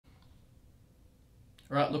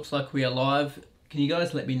Right, looks like we are live. Can you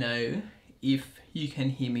guys let me know if you can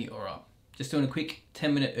hear me all right? Just doing a quick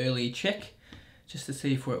 10-minute early check just to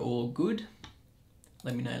see if we're all good.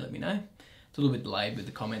 Let me know, let me know. It's a little bit delayed with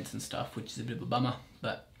the comments and stuff, which is a bit of a bummer,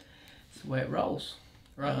 but it's the way it rolls.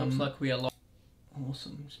 Right, looks like we are live.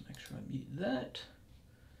 Awesome, just make sure I mute that.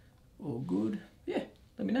 All good. Yeah,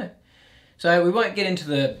 let me know. So we won't get into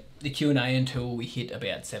the Q&A until we hit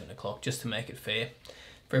about 7 o'clock, just to make it fair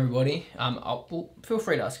for everybody. Well, feel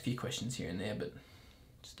free to ask a few questions here and there, but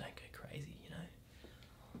just don't go crazy, you know.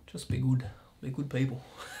 Just be good. Be good people.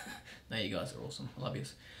 No, you guys are awesome. I love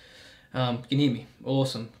yous. Can you hear me?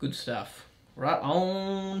 Awesome. Good stuff. Right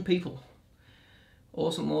on, people.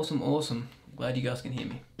 Awesome, awesome, awesome. Glad you guys can hear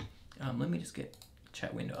me. Let me just get the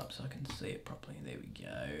chat window up so I can see it properly. There we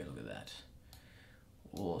go. Look at that.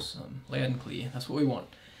 Awesome. Loud and clear. That's what we want.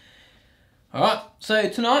 Alright, so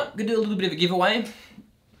tonight I'm going to do a little bit of a giveaway.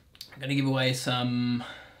 I'm going to give away some...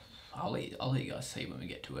 I'll let you guys see when we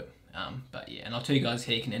get to it. But yeah, and I'll tell you guys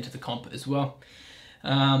how you can enter the comp as well.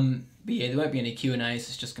 But yeah, there won't be any Q&As.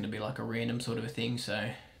 It's just going to be like a random sort of a thing, so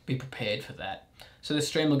be prepared for that. So the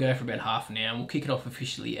stream will go for about half an hour, and we'll kick it off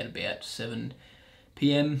officially at about 7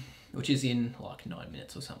 PM, which is in like 9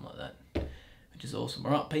 minutes or something like that, which is awesome.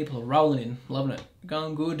 All right, people are rolling in, loving it,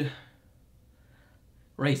 going good.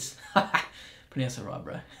 Reese, pronounce it right,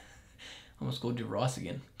 bro. Almost called you Rice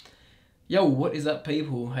again. Yo, what is up,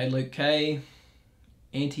 people? Hey, Luke K,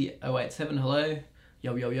 Anti 087, hello.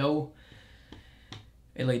 Yo, yo, yo.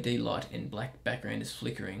 LED light in black background is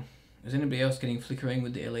flickering. Is anybody else getting flickering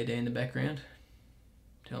with the LED in the background?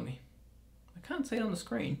 Tell me. I can't see it on the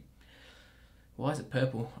screen. Why is it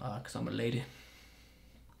purple? Ah, because I'm a lady.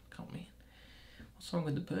 Can't me. What's wrong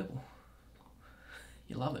with the purple?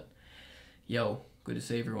 You love it. Yo, good to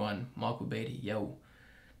see everyone. Michael Beatty, yo.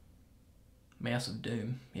 Mouse of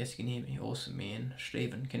Doom, yes you can hear me. Awesome, man.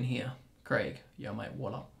 Stephen can hear. Craig, yo mate,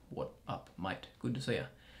 what up? What up, mate? Good to see ya.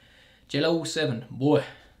 Jello7, boy.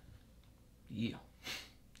 Yeah.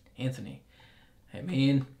 Anthony, hey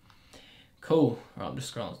man. Cool. Right, I'm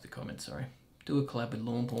just scrolling through the comments, sorry. Do a collab with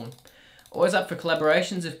Lawn Porn. Always up for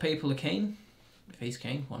collaborations if people are keen. If he's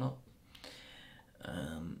keen, why not?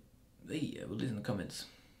 Yeah, we'll listen in the comments.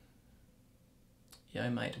 Yo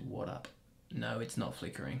mate, what up? No, it's not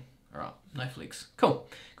flickering. Alright, no flicks. Cool.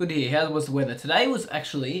 Good to hear. How was the weather? Today was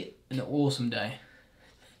actually an awesome day.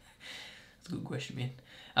 That's a good question,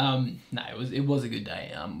 man. No, it was a good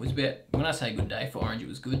day. It was about, when I say good day, for Orange it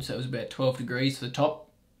was good, so it was about 12 degrees for the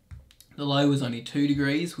top. The low was only 2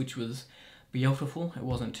 degrees, which was beautiful. It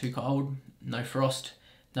wasn't too cold, no frost,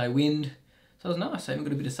 no wind. So it was nice. I even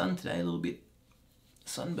got a bit of sun today, a little bit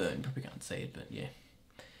sunburned. Probably can't see it, but yeah.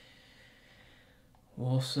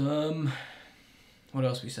 Awesome. What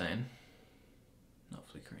else are we saying? Not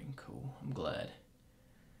flickering, cool. I'm glad.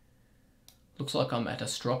 Looks like I'm at a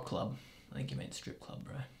strop club. I think you meant strip club,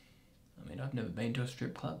 bro. I mean, I've never been to a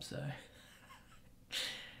strip club, so...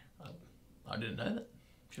 I didn't know that.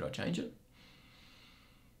 Should I change it?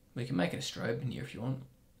 We can make it a strobe in here if you want.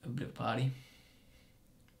 A bit of a party.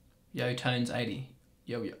 Yo, Tones 80.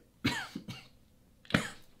 Yo, yo.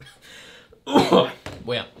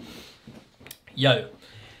 Wow. Yo.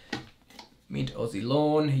 Mint Aussie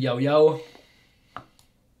Lawn. Yo, yo.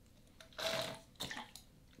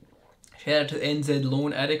 Shout out to NZ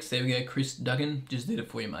Lawn Addicts. There we go, Chris Duggan. Just did it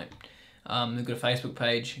for you, mate. They've got a Facebook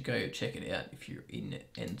page. Go check it out if you're in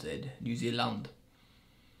NZ, New Zealand.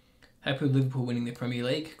 Happy with Liverpool winning the Premier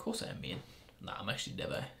League? Of course I am, man. Nah, I'm actually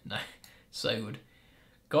Devo. No, so good.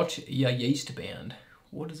 Gotcha, yeah, yeast bound.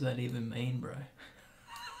 What does that even mean, bro?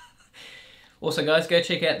 Also, guys, go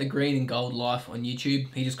check out the Green and Gold Life on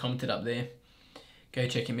YouTube. He just commented up there. Go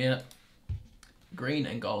check him out. Green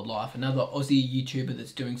and Gold Life, another Aussie YouTuber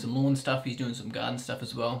that's doing some lawn stuff. He's doing some garden stuff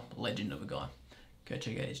as well. Legend of a guy. Go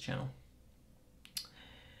check out his channel.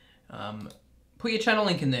 Put your channel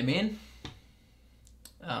link in there, man.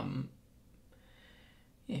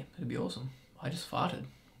 Yeah, it'd be awesome. I just farted.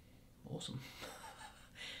 Awesome.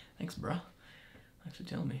 Thanks, bruh. Thanks for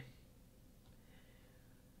telling me.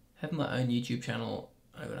 Have my own YouTube channel.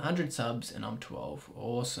 I got 100 subs and I'm 12.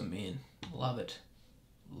 Awesome, man. Love it.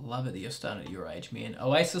 Love it that you're starting at your age, man.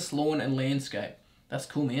 Oasis Lawn and Landscape. That's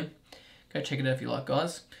cool, man. Go check it out if you like,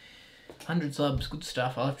 guys. 100 subs, good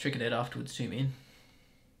stuff. I'll have to check it out afterwards too, man.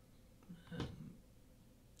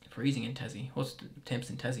 Freezing in Tassie. What's the temps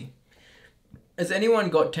in Tassie? Has anyone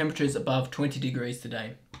got temperatures above 20 degrees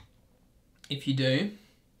today? If you do,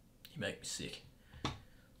 you make me sick.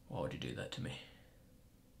 Why would you do that to me?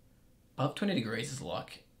 Above 20 degrees is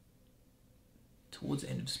like towards the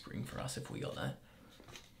end of spring for us if we got that.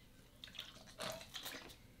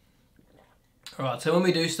 Alright, so when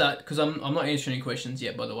we do start, because I'm not answering any questions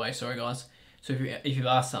yet, by the way, sorry guys. So if you've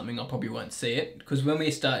asked something, I probably won't see it, because when we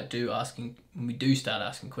do start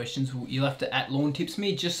asking questions, you'll have to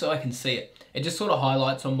 @LawnTipsMe just so I can see it. It just sort of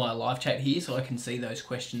highlights on my live chat here, so I can see those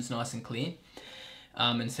questions nice and clear,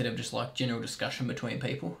 instead of just like general discussion between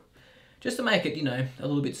people, just to make it, you know, a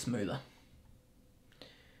little bit smoother.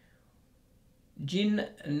 Jin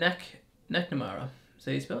Naknamara, is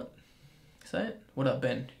that how you spell it? Say it. What up,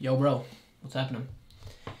 Ben? Yo, bro. What's happening?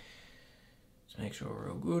 Let's make sure we're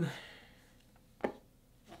all good.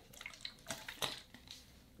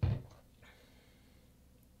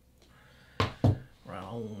 Right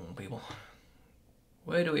on, people.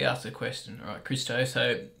 Where do we ask the question? All right, Christo.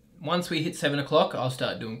 So once we hit 7 o'clock, I'll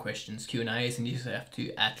start doing questions, Q&As, and you just have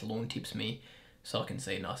to @LawnTipsMe so I can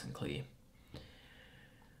see it nice and clear.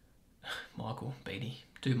 Michael, Beatty,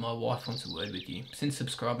 dude, my wife wants a word with you. Since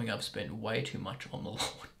subscribing, I've spent way too much on the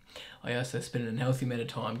lawn. I also spend an unhealthy amount of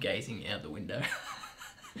time gazing out the window.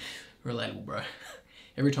 Relatable, bro.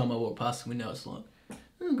 Every time I walk past the window, it's like,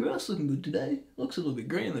 oh, grass looking good today. Looks a little bit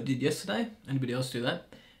greener than it did yesterday. Anybody else do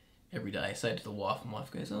that? Every day. Say it to the wife, and wife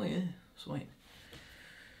goes, oh yeah, sweet.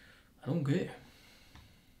 I don't care.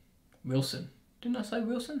 Wilson. Didn't I say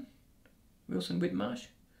Wilson? Wilson Whitmarsh?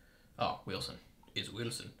 Oh, Wilson. It's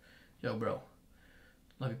Wilson. Yo, bro.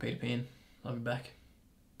 Love you, Peter Pan. Love you back.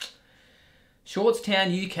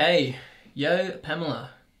 Shortstown, UK. Yo,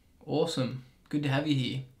 Pamela. Awesome. Good to have you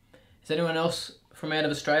here. Is anyone else from out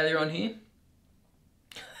of Australia on here?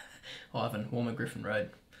 Ivan, warmer Griffin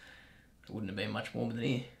Road. It wouldn't have been much warmer than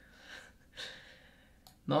here.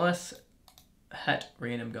 Nice hat,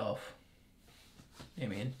 random golf. Yeah,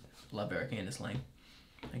 man. Love Eric Anders Lane.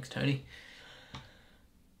 Thanks, Tony.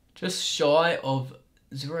 Just shy of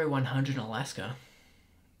 0-100 in Alaska.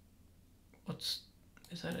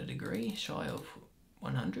 Is that a degree? Shy of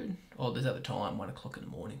 100? Oh, there's at the time, 1 o'clock in the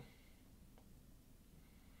morning.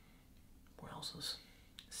 What else is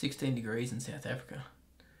 16 degrees in South Africa.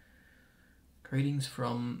 Greetings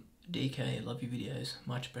from DK, love your videos.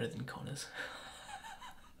 Much better than Connor's.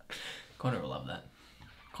 Connor will love that.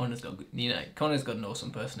 Connor's got good, you know, Connor's got an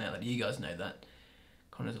awesome personality. You guys know that.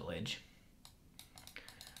 Connor's a ledge.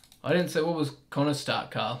 I didn't see, what was Connor's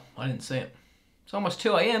start, Carl? I didn't see it. It's almost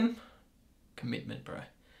 2 AM. Commitment, bro.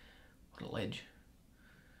 What a ledge.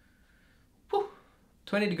 Woo.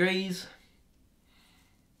 20 degrees.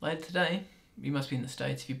 Later today. You must be in the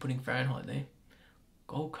States if you're putting Fahrenheit there.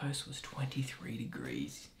 Gold Coast was 23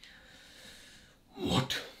 degrees.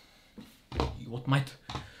 What? What, mate?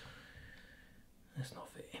 That's not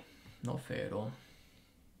fair. Not fair at all.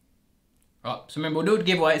 Right, so remember, we'll do a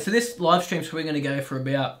giveaway. So this live stream's probably going to go for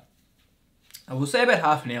about, I will say about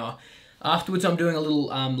half an hour. Afterwards, I'm doing a little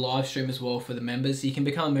live stream as well for the members. You can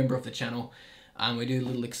become a member of the channel. We do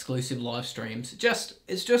little exclusive live streams.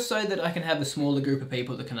 It's just so that I can have a smaller group of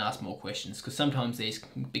people that can ask more questions, because sometimes these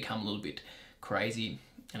can become a little bit crazy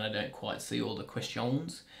and I don't quite see all the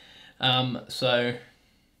questions. So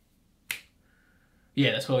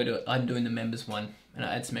yeah, that's why we do it. I'm doing the members one, and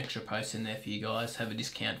I add some extra posts in there for you guys. Have a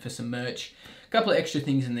discount for some merch, a couple of extra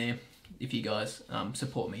things in there if you guys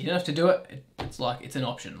support me. You don't have to do it. It's an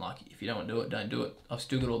option. Like, if you don't want to do it, don't do it. I've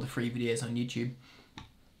still got all the free videos on YouTube.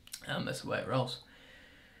 That's the way it rolls.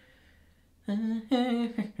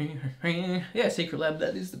 Yeah, Secret Lab,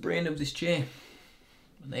 that is the brand of this chair.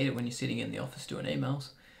 I need it when you're sitting in the office doing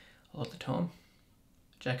emails a lot of the time.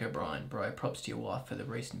 Jack O'Brien, bro, props to your wife for the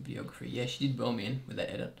recent videography. Yeah, she did well, man, with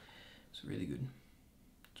that edit. It's really good.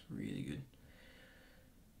 It's really good.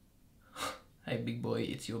 Hey, big boy,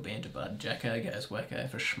 it's your banter bud. Jacko goes wacko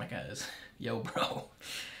for schmackos. Yo, bro.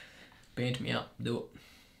 Banter me up. Do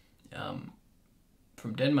it.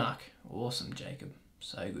 From Denmark. Awesome, Jacob.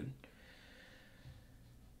 So good.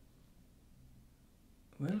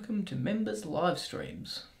 Welcome to members live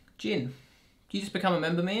streams. Jin, did you just become a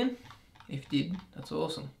member, man? If you did, that's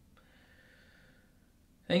awesome.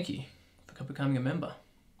 Thank you for becoming a member.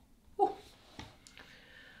 Woo.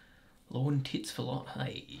 Lawn tits for life.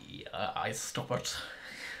 Hey, I stop it.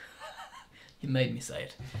 You made me say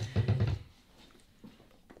it.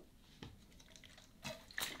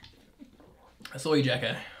 I saw you,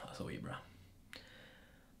 Jacko. I saw you, bro.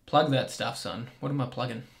 Plug that stuff, son. What am I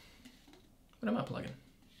plugging? What am I plugging?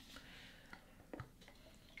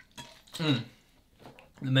 The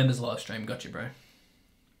members live stream. Got you, bro.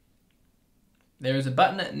 There is a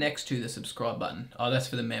button next to the subscribe button. Oh, that's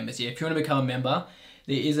for the members. Yeah, if you want to become a member,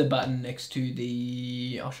 there is a button next to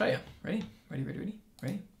the... I'll show you. Ready? Ready?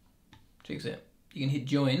 Check this out. You can hit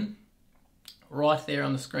join right there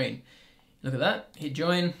on the screen. Look at that. Hit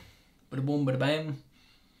join. Bada boom, bada bam.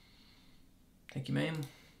 Thank you, ma'am.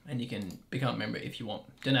 and you can become a member if you want.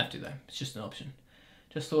 Don't have to though, it's just an option.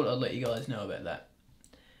 Just thought I'd let you guys know about that.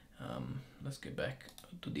 Let's get back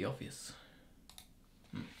to the office.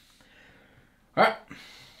 Alright,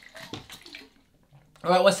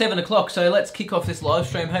 well, 7 o'clock, so let's kick off this live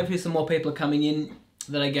stream. Hopefully some more people are coming in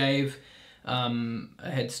that I gave a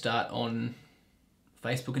head start on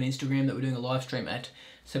Facebook and Instagram that we're doing a live stream at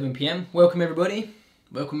 7 PM. Welcome everybody.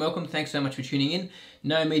 Welcome. Thanks so much for tuning in.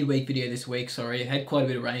 No midweek video this week, sorry. I had quite a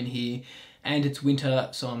bit of rain here and it's winter,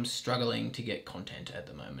 so I'm struggling to get content at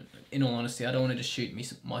the moment. In all honesty, I don't want to just shoot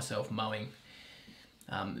myself mowing,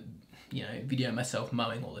 you know, video myself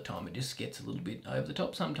mowing all the time. It just gets a little bit over the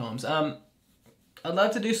top sometimes. I'd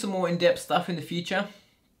love to do some more in-depth stuff in the future,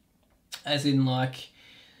 as in like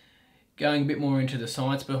going a bit more into the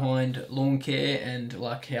science behind lawn care and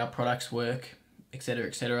like how products work, etc,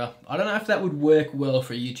 etc. I don't know if that would work well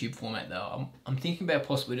for a YouTube format though. I'm thinking about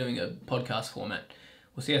possibly doing a podcast format.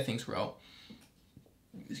 We'll see how things roll.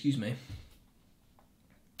 Excuse me.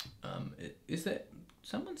 Is that,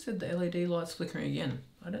 someone said the LED light's flickering again?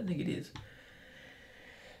 I don't think it is.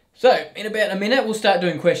 So, in about a minute, we'll start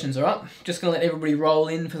doing questions, alright? Just going to let everybody roll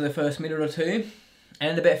in for the first minute or two.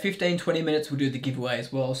 And in about 15-20 minutes, we'll do the giveaway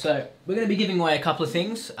as well. So, we're going to be giving away a couple of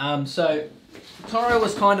things. So, Toro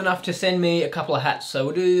was kind enough to send me a couple of hats. So,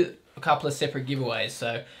 we'll do a couple of separate giveaways.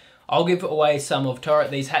 So, I'll give away some of Toro,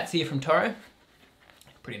 these hats here from Toro.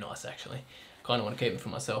 Pretty nice, actually. Kind of want to keep them for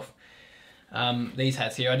myself. These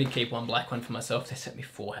hats here, I did keep one black one for myself. They sent me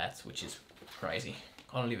 4 hats, which is crazy.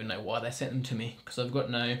 I don't even know why they sent them to me, because I've got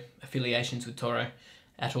no affiliations with Toro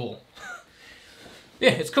at all. Yeah,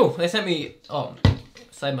 it's cool. They sent me, oh,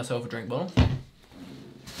 saved myself a drink bottle.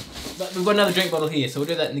 But we've got another drink bottle here, so we'll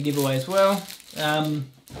do that in the giveaway as well.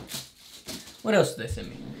 What else did they send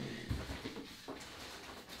me?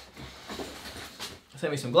 They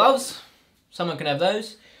sent me some gloves. Someone can have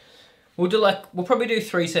those. We'll probably do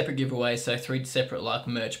 3 separate giveaways, so 3 separate like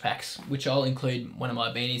merch packs, which I'll include one of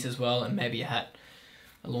my beanies as well, and maybe a hat.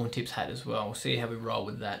 A Lawn Tips hat as well. We'll see how we roll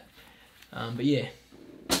with that. But yeah,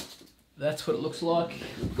 that's what it looks like.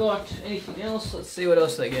 Got anything else? Let's see what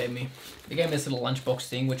else they gave me. They gave me this little lunchbox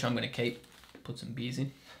thing, which I'm going to keep. Put some beers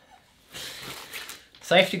in.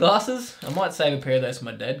 Safety glasses. I might save a pair of those for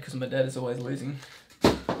my dad, because my dad is always losing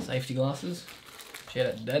safety glasses. Shout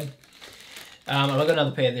out to Dad. I've got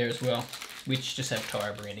another pair there as well, which just have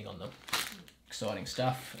Toro branding on them. Exciting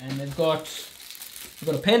stuff. And they've got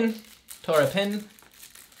a pen, Toro pen.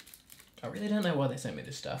 I really don't know why they sent me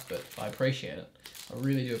this stuff, but I appreciate it. I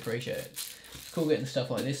really do appreciate it. It's cool getting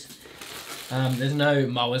stuff like this. There's no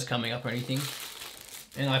mowers coming up or anything.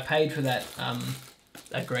 And I paid for that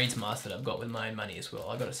that greens mask that I've got with my own money as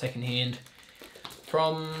well. I got it second hand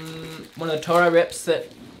from one of the Toro reps that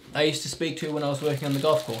I used to speak to when I was working on the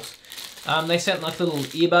golf course. They sent like little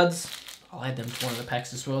earbuds. I'll add them to one of the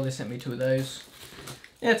packs as well. They sent me 2 of those.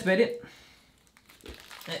 Yeah, that's about it.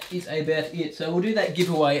 That is about it. So we'll do that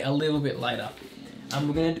giveaway a little bit later.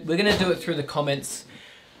 We're gonna do it through the comments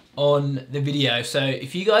on the video. So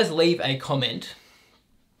if you guys leave a comment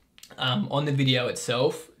on the video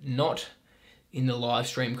itself, not in the live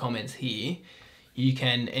stream comments here, you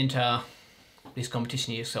can enter this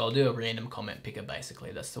competition here. So I'll do a random comment picker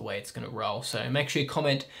basically. That's the way it's gonna roll. So make sure you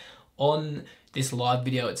comment on this live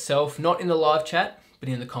video itself, not in the live chat, but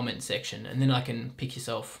in the comment section, and then I can pick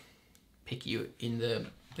you in the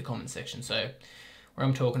comment section. So where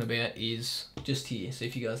I'm talking about is just here. So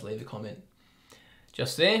if you guys leave a comment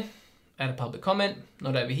just there, add a public comment,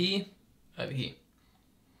 not over here, over here.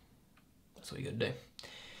 That's what you gotta do.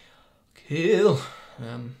 Cool.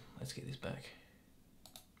 Let's get this back.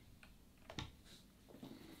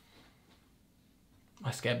 I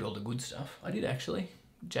scabbed all the good stuff. I did actually.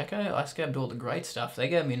 Jacko, I scabbed all the great stuff. They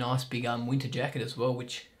gave me a nice big winter jacket as well,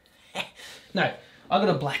 which... No, I got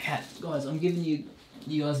a black hat. Guys, I'm giving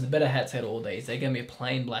you guys the better hats out of all these. They gave me a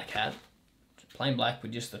plain black hat. Plain black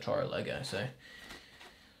with just the Toro logo, so...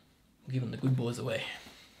 I'm giving the good boys away.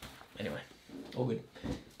 Anyway, all good.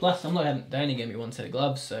 Plus, they only gave me 1 set of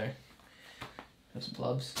gloves, so... Have some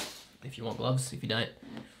gloves. If you want gloves, if you don't...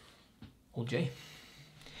 All G.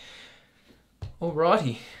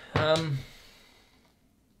 Alrighty.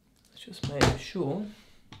 Just make sure.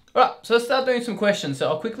 Alright, so let's start doing some questions. So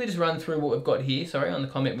I'll quickly just run through what we've got here, sorry, on the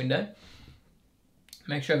comment window.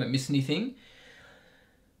 Make sure I haven't missed anything.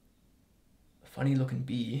 Funny looking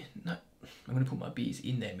beer. No, I'm going to put my beers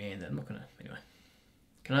in there, man. I'm not going to, anyway.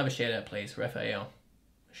 Can I have a shout out, please? Raphael.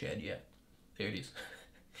 Shout out, there it is.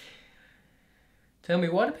 Tell me,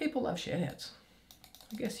 why do people love shout outs?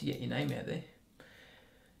 I guess you get your name out there.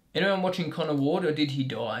 Anyone watching Connor Ward, or did he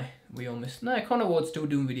die? We all missed. No, Connor Ward's still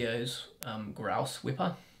doing videos. Grouse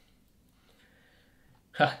Whipper.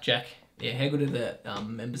 Ha, Jack. Yeah, how good are the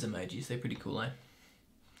members emojis? They're pretty cool, eh?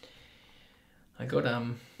 I got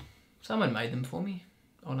someone made them for me.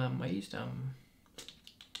 I used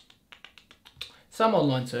some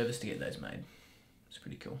online service to get those made. It's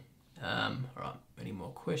pretty cool. Alright, any more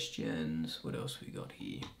questions? What else we got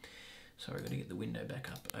here? Sorry, I've got to get the window back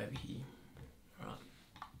up over here. Alright.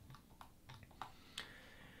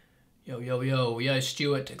 Yo,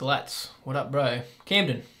 Stuart Glatz. What up, bro?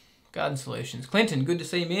 Camden, Garden Solutions. Clinton, good to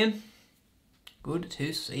see you, man. Good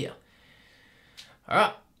to see you.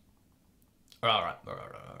 Alright. Alright.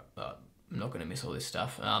 I'm not going to miss all this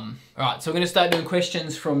stuff. Alright, so we're going to start doing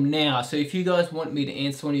questions from now. So if you guys want me to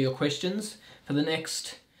answer one of your questions for the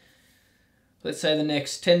next, let's say the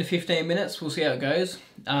next 10 to 15 minutes, we'll see how it goes.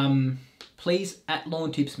 Please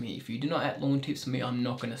 @LawnTipsMe. If you do not @LawnTipsMe, I'm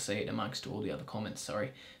not going to see it amongst all the other comments,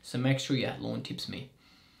 sorry. So make sure you @LawnTipsMe.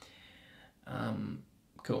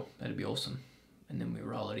 Cool, that'd be awesome. And then we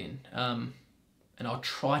roll it in. And I'll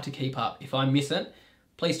try to keep up. If I miss it,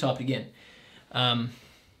 please type it again.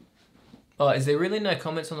 Oh, is there really no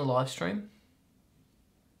comments on the live stream?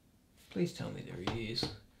 Please tell me there is.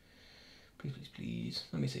 Please.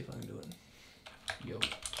 Let me see if I can do it. Yo.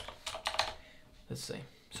 Let's see.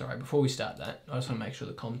 Sorry, before we start that, I just want to make sure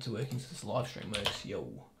the comments are working so this live stream works. Yo.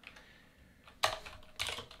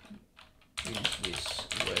 Is this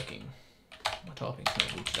working? My typing's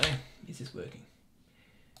not good today. Is this working?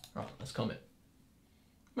 Right, let's comment.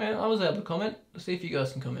 Man, I was able to comment. Let's see if you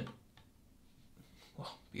guys can comment. Wow,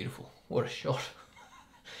 beautiful. What a shot.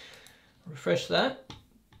 Refresh that.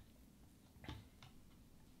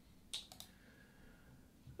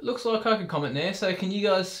 It looks like I can comment there. So can you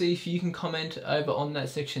guys see if you can comment over on that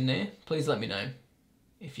section there? Please let me know.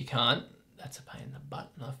 If you can't, that's a pain in the butt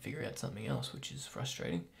and I'll figure out something else, which is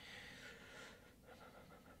frustrating.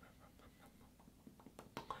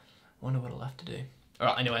 Wonder what I'll have to do. All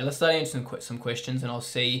right, anyway, let's start answering some questions and I'll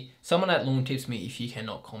see someone @LawnTipsMe if you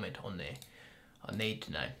cannot comment on there. I need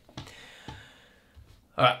to know.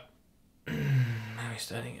 All right. Now we're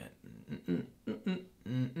starting it.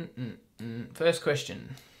 First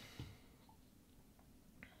question.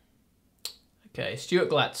 Okay, Stuart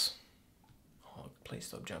Glatz. Oh, please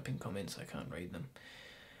stop jumping comments. I can't read them.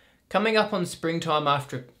 Coming up on springtime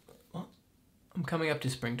after... What? I'm coming up to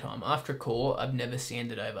springtime. After a core, I've never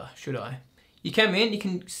sanded over. Should I? You can, man. You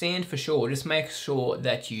can sand for sure. Just make sure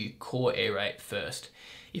that you core aerate first.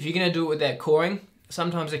 If you're going to do it without coring,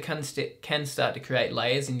 sometimes it can start to create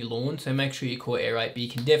layers in your lawn, so make sure you core aerate, but you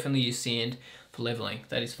can definitely use sand for leveling.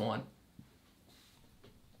 That is fine.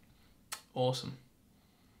 Awesome.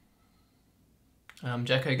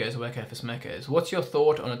 Jacko goes wacko for smackos. What's your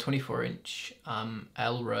thought on a 24-inch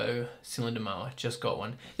Alro cylinder mower? Just got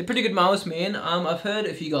one. They're pretty good mowers, man. I've heard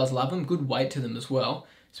if you guys love them, good weight to them as well,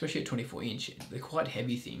 especially at 24-inch. They're quite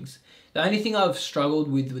heavy things. The only thing I've struggled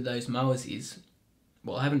with those mowers is,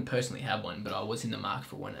 well, I haven't personally had one, but I was in the market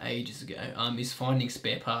for one ages ago, is finding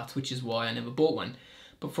spare parts, which is why I never bought one.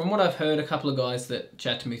 But from what I've heard, a couple of guys that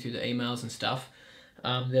chat to me through the emails and stuff,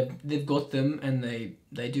 they've got them and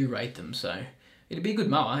they do rate them, so it'd be a good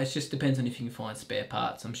mower. It just depends on if you can find spare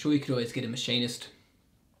parts. I'm sure you could always get a machinist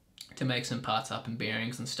to make some parts up and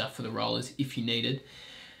bearings and stuff for the rollers if you needed,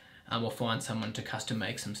 or find someone to custom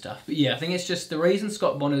make some stuff. But yeah, I think it's just the reason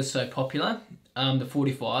Scott Bonnet is so popular, the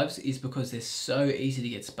 45s, is because they're so easy to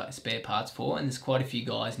get spare parts for, and there's quite a few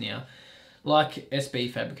guys now, like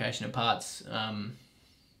SB Fabrication and Parts.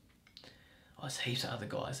 There's heaps of other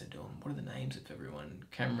guys that do them. What are the names of everyone?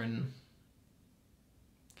 Cameron,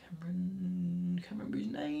 can't remember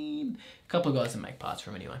his name. A couple of guys that make parts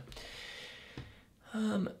for him anyway.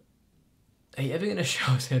 Are you ever going to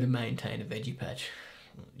show us how to maintain a veggie patch?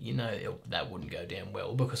 You know that wouldn't go down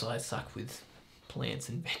well because I suck with plants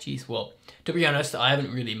and veggies. Well, to be honest, I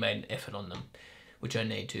haven't really made an effort on them, which I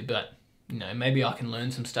need to, but you know, maybe I can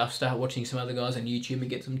learn some stuff, start watching some other guys on YouTube and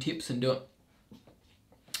get some tips and do it.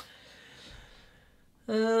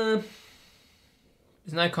 There's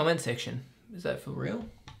no comment section. Is that for real?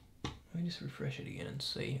 Let me just refresh it again and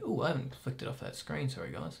see. Oh, I haven't flicked it off that screen.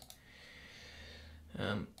 Sorry, guys.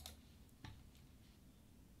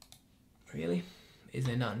 Really? Is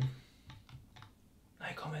there none? No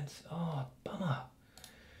comments. Oh, bummer.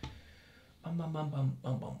 Bum.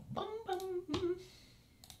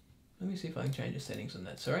 Let me see if I can change the settings on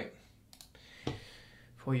that. Sorry.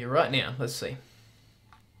 For you right now. Let's see.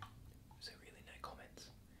 Is there really no comments?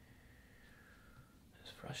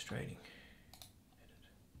 That's frustrating.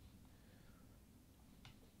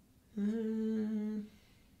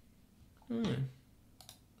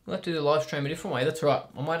 We'll have to do the live stream a different way. That's right.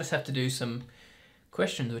 I might just have to do some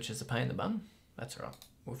questions, which is a pain in the bum. That's right.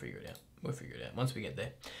 We'll figure it out. We'll figure it out once we get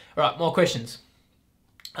there. All right, more questions.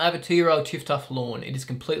 I have a 2-year-old Tiftuff lawn. It is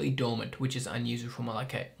completely dormant, which is unusual for my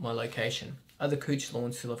location. Other cooch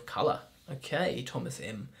lawns still have colour. Okay, Thomas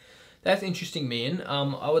M. That's interesting, man.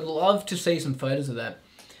 I would love to see some photos of that.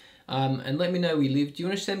 And let me know where you live. Do you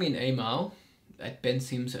want to send me an email at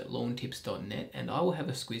bensims@lawntips.net and I will have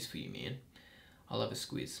a squiz for you, man. I'll have a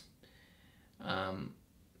squiz.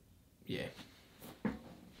 Yeah.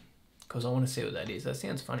 Because I want to see what that is. That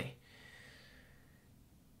sounds funny.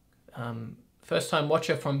 First time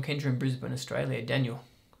watcher from Kendra in Brisbane, Australia, Daniel.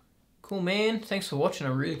 Cool, man. Thanks for watching. I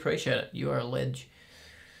really appreciate it. You are a ledge.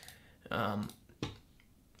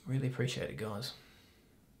 Really appreciate it, guys.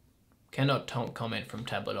 Cannot comment from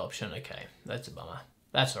tablet option. Okay, that's a bummer.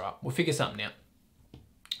 That's all right. We'll figure something out.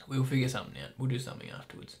 We'll figure something out. We'll do something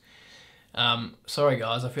afterwards. Sorry,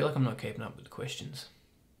 guys. I feel like I'm not keeping up with the questions.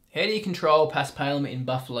 How do you control paspalum in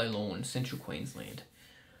buffalo lawn, Central Queensland?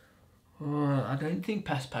 I don't think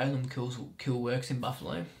paspalum kill works in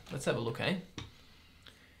buffalo. Let's have a look, eh?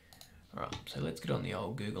 Alright, so let's get on the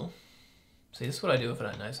old Google. See, this is what I do if I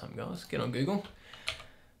don't know something, guys. Get on Google.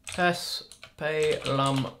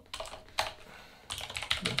 Paspalum.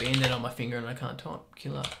 The band-aid on my finger and I can't type.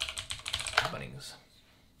 Killer Bunnings.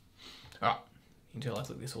 Alright, you can tell I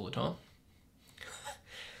click this all the time.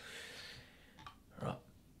 Alright,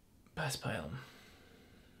 paspalum.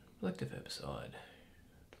 Selective herbicide.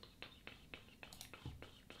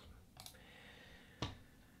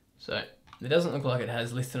 So, it doesn't look like it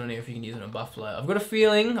has listed on here if you can use it on buffalo. I've got a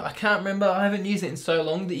feeling, I can't remember, I haven't used it in so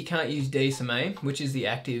long, that you can't use DSMA, which is the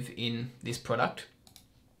active in this product.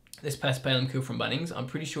 This paspalum kill from Bunnings, I'm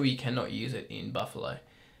pretty sure you cannot use it in buffalo.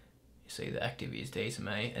 You see the active is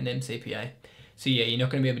DSMA and MCPA. So yeah, you're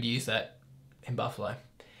not going to be able to use that in buffalo.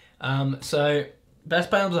 So,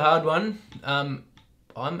 paspalum's a hard one. I'm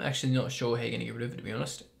actually not sure how you're going to get rid of it, to be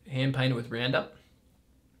honest. Hand paint it with Roundup.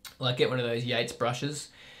 Like, get one of those Yates brushes.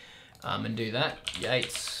 And do that.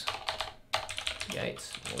 Yates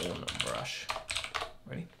lawn brush.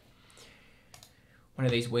 Ready? One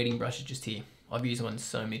of these weeding brushes just here. I've used one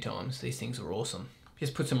so many times. These things are awesome.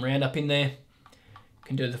 Just put some Roundup in there. You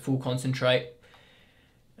can do the full concentrate.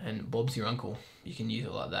 And Bob's your uncle. You can use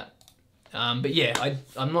it like that. But yeah,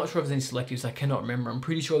 I'm not sure if there's any selectives. I cannot remember. I'm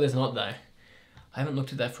pretty sure there's not though. I haven't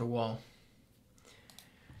looked at that for a while.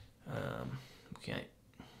 Okay.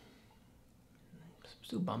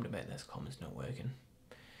 Still bummed about this comment's not working.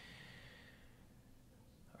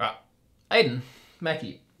 Alright, Aiden,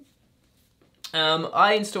 Mackie.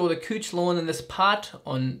 I installed a cooch lawn in this part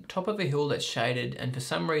on top of a hill that's shaded and for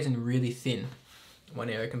some reason really thin. One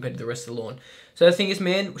area compared to the rest of the lawn. So the thing is,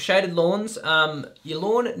 man, shaded lawns, your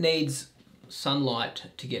lawn needs sunlight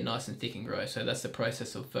to get nice and thick and grow. So that's the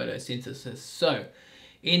process of photosynthesis. So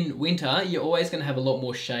in winter, you're always going to have a lot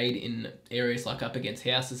more shade in areas like up against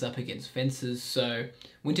houses, up against fences. So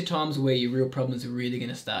winter times where your real problems are really going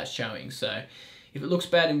to start showing. So if it looks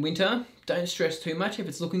bad in winter, don't stress too much. If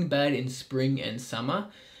it's looking bad in spring and summer,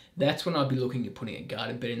 that's when I'd be looking at putting a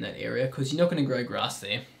garden bed in that area because you're not going to grow grass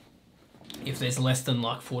there if there's less than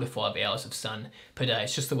like 4 to 5 hours of sun per day.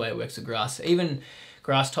 It's just the way it works with grass. Even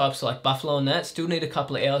grass types like buffalo and that still need a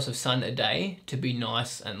couple of hours of sun a day to be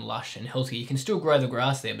nice and lush and healthy. You can still grow the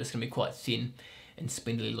grass there, but it's going to be quite thin and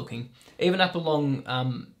spindly looking. Even up along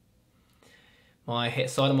my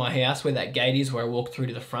side of my house where that gate is, where I walk through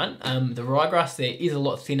to the front, the ryegrass there is a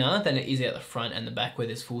lot thinner than it is out the front and the back where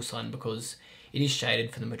there's full sun because it is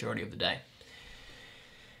shaded for the majority of the day.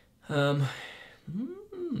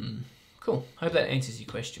 Cool. Hope that answers your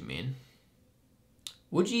question, man.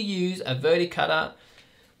 Would you use a verticutter?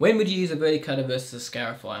 When would you use a verticutter versus a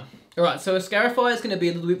scarifier? Alright, so a scarifier is going to be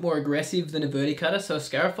a little bit more aggressive than a verticutter. So a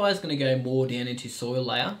scarifier is going to go more down into soil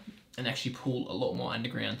layer and actually pull a lot more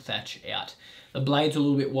underground thatch out. The blades are a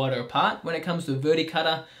little bit wider apart. When it comes to a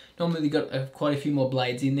verticutter, normally you've got quite a few more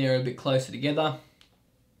blades in there, a bit closer together.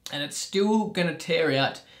 And it's still going to tear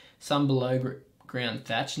out some below ground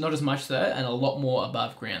thatch, not as much though, and a lot more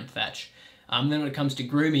above ground thatch. Then when it comes to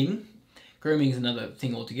grooming is another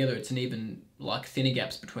thing altogether. It's an even like thinner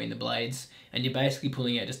gaps between the blades, and you're basically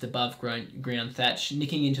pulling out just above ground thatch,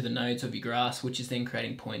 nicking into the nodes of your grass, which is then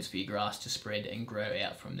creating points for your grass to spread and grow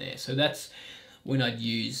out from there. So that's when I'd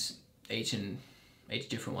use each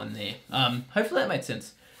different one there. Hopefully that made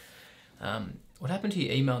sense. What happened to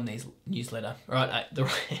your email in these newsletter? All right,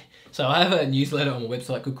 so I have a newsletter on my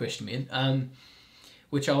website. Good question, man.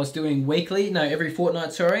 Which I was doing every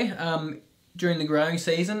fortnight, sorry, during the growing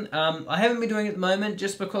season. I haven't been doing it at the moment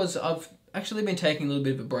just because I've actually been taking a little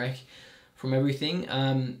bit of a break from everything.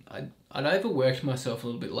 I'd overworked myself a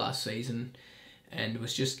little bit last season and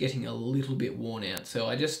was just getting a little bit worn out. So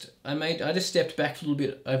I just stepped back a little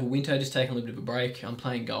bit over winter, just taking a little bit of a break. I'm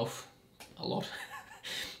playing golf a lot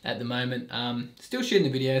at the moment. Still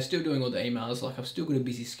shooting the videos, still doing all the emails. Like, I've still got a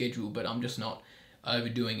busy schedule, but I'm just not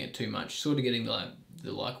overdoing it too much. Sort of getting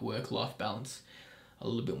the work-life balance a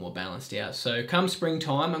little bit more balanced out. So come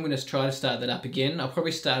springtime, I'm going to try to start that up again. I'll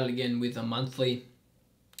probably start it again with a monthly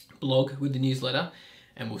blog with the newsletter,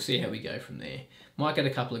 and we'll see how we go from there. Might get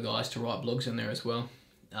a couple of guys to write blogs on there as well,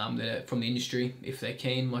 that are from the industry, if they're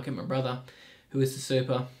keen. Might get my brother, who is the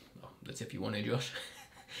super, that's if you want to, Josh,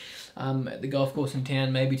 at the golf course in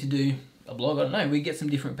town, maybe to do a blog. I don't know, we get some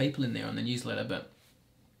different people in there on the newsletter, but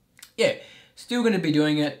yeah, still going to be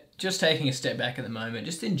doing it, just taking a step back at the moment,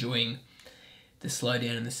 just enjoying the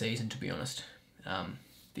slowdown in the season, to be honest.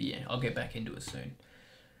 But yeah, I'll get back into it soon.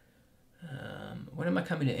 When am I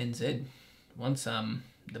coming to NZ? Once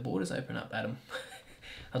the borders open up, Adam.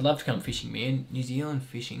 I'd love to come fishing, man. New Zealand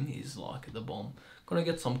fishing is like the bomb. Gonna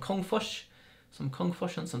get some kongfish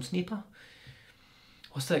and some snapper.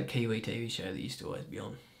 What's that Kiwi TV show that used to always be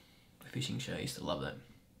on? The fishing show, I used to love that.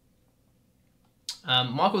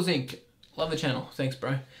 Michael Zink, love the channel. Thanks,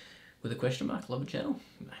 bro. With a question mark, love the channel?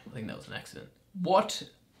 No, I think that was an accident. What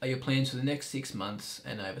are your plans for the next 6 months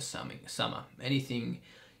and over summer? Anything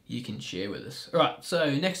you can share with us? All right, so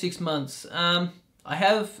next 6 months, I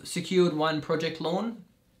have secured one project lawn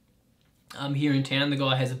here in town. The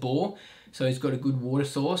guy has a bore, so he's got a good water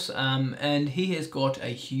source, and he has got a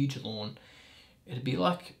huge lawn. It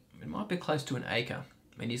might be close to an acre,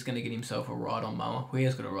 and he's going to get himself a ride-on mower. He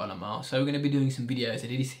has got a ride-on mower, so we're going to be doing some videos at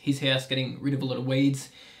his house, getting rid of a lot of weeds.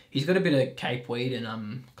 He's got a bit of cape weed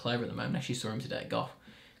and clover at the moment. Actually saw him today at golf.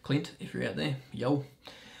 Clint, if you're out there, yo.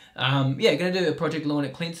 Yeah, going to do a project lawn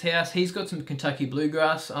at Clint's house. He's got some Kentucky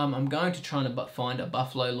bluegrass. I'm going to try and find a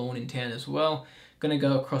buffalo lawn in town as well. Going to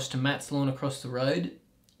go across to Matt's lawn across the road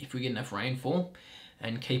if we get enough rainfall,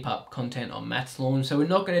 and keep up content on Matt's lawn. So we're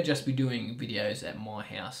not going to just be doing videos at my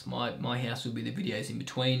house. My house will be the videos in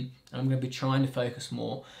between. I'm going to be trying to focus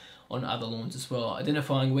more on other lawns as well.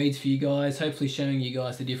 Identifying weeds for you guys, hopefully showing you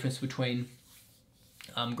guys the difference between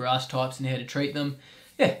grass types and how to treat them.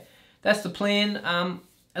 Yeah, that's the plan.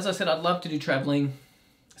 As I said, I'd love to do traveling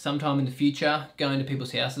sometime in the future, going to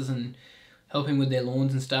people's houses and helping with their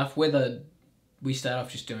lawns and stuff, whether we start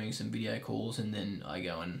off just doing some video calls and then I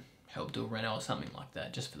go and help do a reno or something like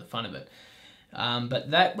that, just for the fun of it.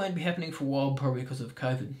 But that won't be happening for a while, probably because of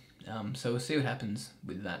COVID. So we'll see what happens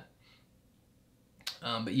with that.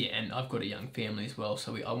 But yeah, and I've got a young family as well,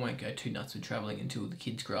 so I won't go too nuts with traveling until the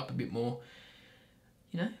kids grow up a bit more.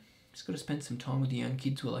 You know, just got to spend some time with the young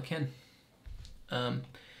kids while I can.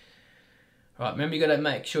 Right, remember you got to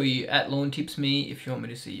make sure you at Lawn Tips me if you want me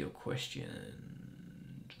to see your question.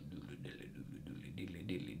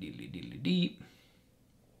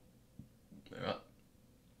 Alright.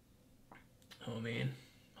 Oh man,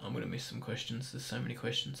 I'm going to miss some questions. There's so many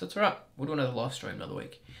questions. That's alright. We'll do another live stream another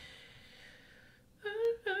week.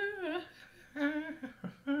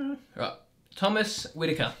 Right, Thomas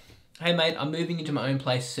Whitaker. Hey mate, I'm moving into my own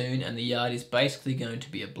place soon and the yard is basically going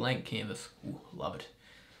to be a blank canvas. Ooh, love it.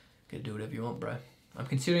 Gotta do whatever you want, bro. I'm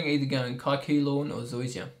considering either going Kaiku lawn or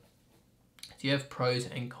zoysia. Do you have pros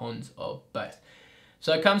and cons of both?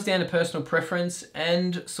 So it comes down to personal preference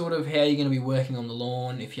and sort of how you're going to be working on the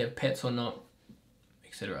lawn, if you have pets or not,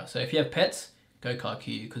 etc. So if you have pets, go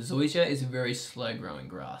Kaiku, because zoysia is a very slow growing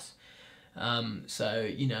grass. So,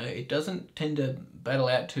 you know, it doesn't tend to battle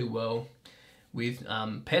out too well with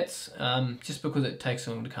pets, just because it takes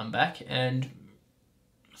so long to come back. And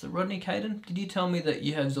so Rodney Caden, did you tell me that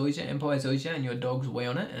you have zoysia, Empire zoysia, and your dogs wee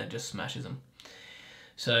on it and it just smashes them?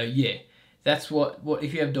 So yeah, that's what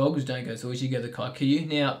if you have dogs, don't go zoysia, go the Kaiku.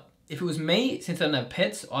 Now, if it was me, since I don't have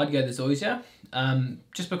pets, I'd go the zoysia,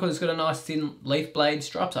 just because it's got a nice thin leaf blade,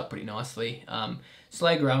 stripes up pretty nicely.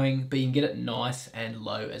 Slow growing, but you can get it nice and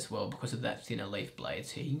low as well because of that thinner leaf blade,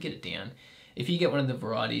 so you can get it down. If you get one of the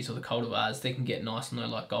varieties or the cultivars, they can get nice and low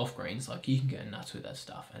like golf greens. Like, you can go nuts with that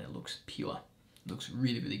stuff and it looks pure. It looks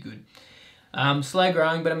really, really good. Slow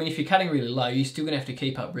growing, but I mean, if you're cutting really low, you're still going to have to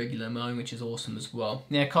keep up regular mowing, which is awesome as well.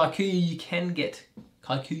 Now, Kaiku, you can get,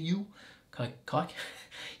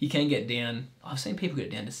 you can get down, I've seen people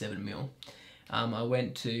get down to 7 mil. I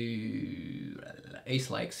went to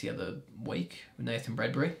East Lakes the other week with Nathan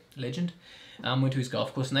Bradbury, legend. Went to his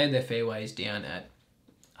golf course and they had their fairways down at,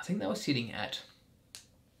 I think they were sitting at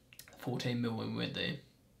 14 mil when we went there.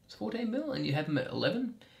 It's 14 mil and you have them at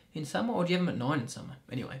 11 in summer, or do you have them at 9 in summer?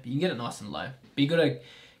 Anyway, but you can get it nice and low. But you got to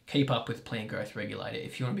keep up with plant growth regulator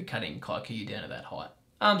if you want to be cutting Kaiku down to that height.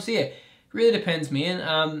 So yeah, really depends,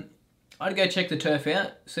 man. I'd go check the turf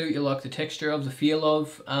out, see what you like the texture of, the feel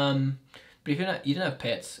of. But if you don't have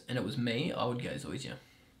pets, and it was me, I would go Zoysia.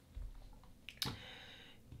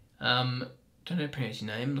 Don't know how to pronounce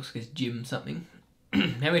your name. Looks like it's Jim something. How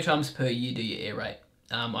many times per year do you aerate?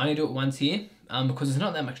 I only do it once here because there's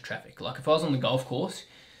not that much traffic. Like if I was on the golf course,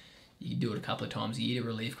 you could do it a couple of times a year to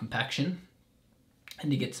relieve compaction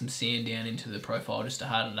and to get some sand down into the profile just to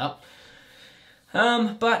harden it up.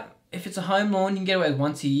 But if it's a home lawn, you can get away with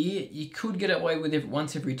once a year. You could get away with it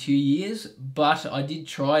once every 2 years, but I did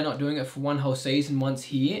try not doing it for one whole season once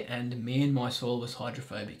here, and man, my soil was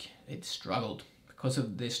hydrophobic. It struggled because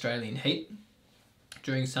of the Australian heat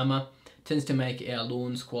during summer. It tends to make our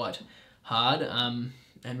lawns quite hard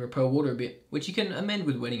and repel water a bit, which you can amend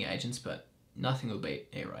with wetting agents, but nothing will beat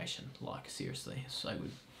aeration. Like, seriously, it's so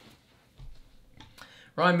good.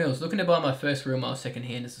 Ryan Mills, looking to buy my first real mile second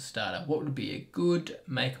hand as a starter. What would be a good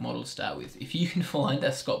make model to start with? If you can find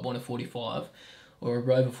a Scott Bonner 45 or a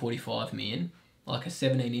Rover 45 man, like a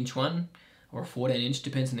 17-inch one or a 14-inch,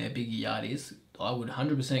 depends on how big your yard is, I would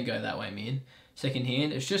 100% go that way, man. Second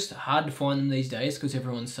hand, it's just hard to find them these days because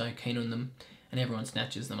everyone's so keen on them and everyone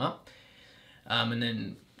snatches them up. And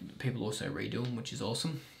then people also redo them, which is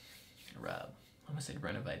awesome. I almost said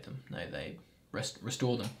renovate them. No, they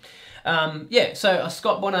restore them. Yeah, so a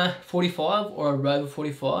Scott Bonner 45 or a Rover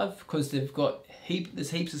 45, because they've got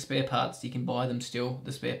there's heaps of spare parts. You can buy them still,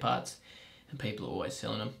 the spare parts, and people are always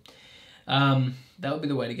selling them. That would be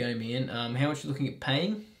the way to go, man. How much are you looking at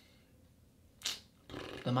paying?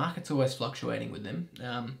 The market's always fluctuating with them.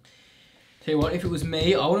 Tell you what, if it was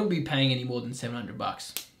me, I wouldn't be paying any more than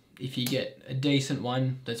 $700 if you get a decent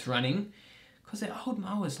one that's running, because they're old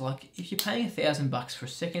mowers. Like if you're paying $1,000 for a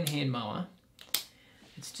second-hand mower,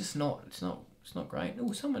 it's just not. It's not great.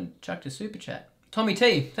 Oh, someone chucked a super chat. Tommy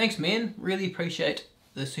T, thanks, man. Really appreciate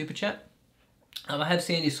the super chat. I have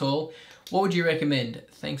sandy soil. What would you recommend?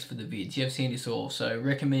 Thanks for the vids. You have sandy soil, so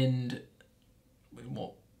recommend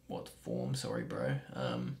what form? Sorry, bro.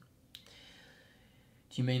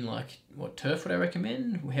 Do you mean like what turf would I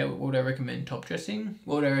recommend? What would I recommend top dressing?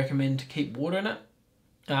 What would I recommend to keep water in it?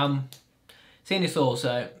 Sandy soil.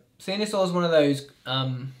 So sandy soil is one of those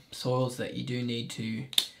soils that you do need to.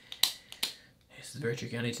 This is very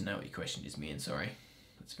tricky. I need to know what your question is, man. Sorry,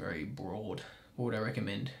 it's very broad. What would I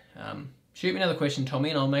recommend? Shoot me another question, Tommy,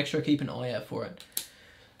 and I'll make sure I keep an eye out for it.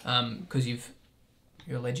 Because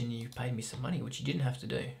you're a legend. You paid me some money, which you didn't have to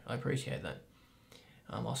do. I appreciate that.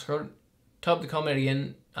 I'll scroll. Type the comment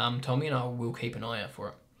again, Tommy, and I will keep an eye out for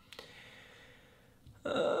it.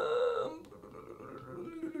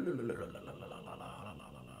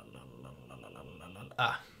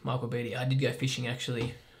 Michael Beatty. I did go fishing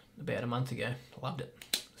actually about a month ago. Loved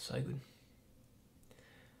it. So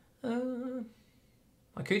good.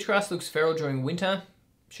 My cooch grass looks feral during winter.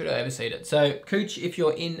 Should I overseed it? So cooch, if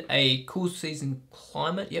you're in a cool season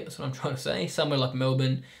climate, yep, that's what I'm trying to say. Somewhere like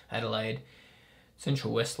Melbourne, Adelaide,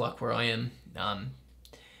 Central West, like where I am,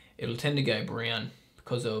 it'll tend to go brown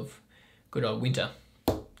because of good old winter.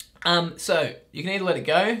 So you can either let it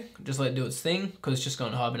go, just let it do its thing because it's just gone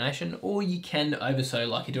into hibernation, or you can oversow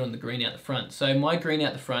like you do on the green out the front. So my green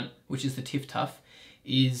out the front, which is the Tiff Tuff,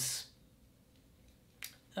 is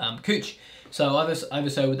cooch. So I've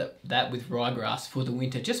oversow with that with ryegrass for the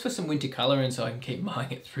winter, just for some winter colour and so I can keep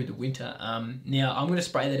mowing it through the winter. Now I'm going to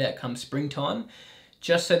spray that out come springtime,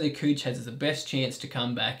 just so the cooch has the best chance to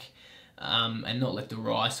come back and not let the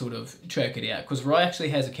rye sort of choke it out. Because rye actually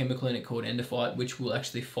has a chemical in it called endophyte, which will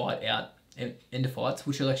actually fight out endophytes,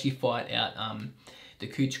 which will actually fight out the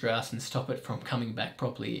cooch grass and stop it from coming back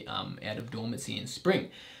properly out of dormancy in spring.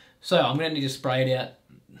 So I'm going to need to spray it out,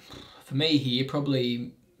 for me here,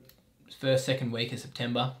 probably first, second week of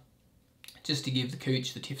September, just to give the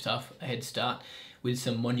cooch, the Tiff Tuff, a head start with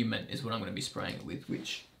some Monument is what I'm going to be spraying it with,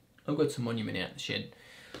 which I've got some Monument out in the shed,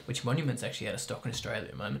 which Monument's actually out of stock in Australia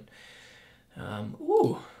at the moment.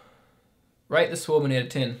 Ooh, rate the Swarman out of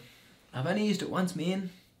 10. I've only used it once,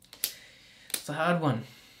 man. It's a hard one.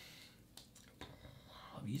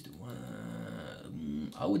 I've used it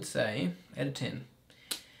one. I would say out of 10.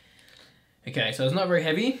 Okay, so it's not very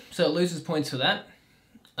heavy, so it loses points for that.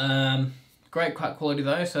 Great cut quality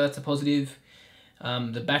though, so that's a positive.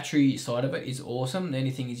 The battery side of it is awesome. The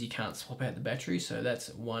only thing is you can't swap out the battery, so that's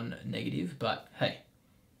one negative, but hey,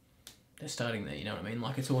 they're starting there, you know what I mean?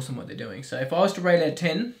 Like, it's awesome what they're doing. So if I was to rate out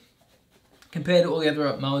 10, compared to all the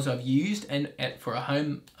other mowers I've used, and for a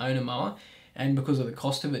home owner mower, and because of the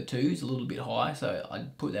cost of it too, it's a little bit high, so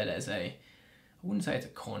I'd put that as a, I wouldn't say it's a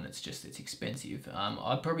con, it's just, it's expensive.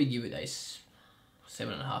 I'd probably give it a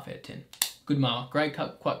 7.5 out of 10. Good mower, great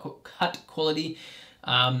cut quality.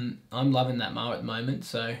 I'm loving that mower at the moment,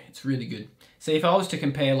 so it's really good. See, if I was to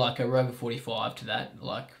compare like a Rover 45 to that,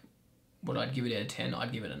 like what I'd give it out of 10,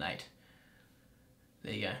 I'd give it an 8.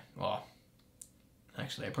 There you go. Well,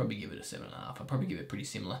 actually, I'd probably give it a 7.5. I'd probably give it pretty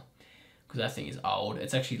similar because that thing is old.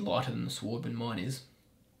 It's actually lighter than the Swordman, mine is.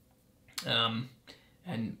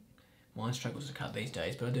 And mine struggles to cut these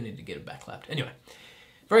days, but I do need to get it back lapped. Anyway,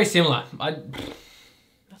 very similar.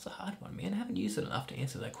 That's a hard one, man. I haven't used it enough to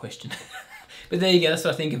answer that question. But there you go. That's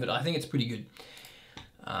what I think of it. I think it's pretty good.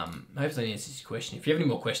 Hopefully that answers your question. If you have any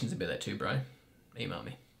more questions about that too, bro, email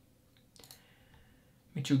me.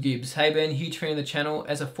 Mitchell Gibbs. Hey Ben, huge fan of the channel.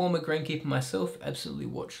 As a former greenkeeper myself, absolutely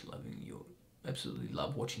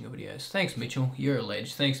love watching your videos. Thanks, Mitchell. You're a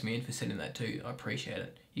ledge. Thanks, man, for sending that too. I appreciate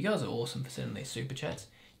it. You guys are awesome for sending these super chats.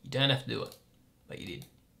 You don't have to do it, but you did.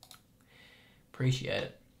 Appreciate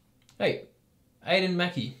it. Hey, Aiden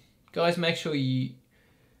Mackey. Guys, make sure you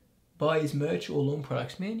buy his merch or lawn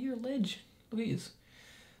products. Man, you're a ledge. Look at his.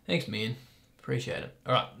 Thanks, man. Appreciate it.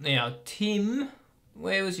 All right, now, Tim,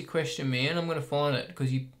 where was your question, man? I'm going to find it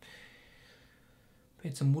because you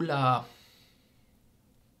paid some moolah.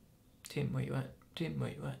 Tim, where you at? Tim, where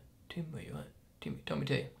you at? Tim, where you at? Tommy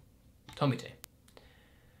T. Tommy T.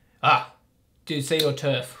 Ah, dude, seed or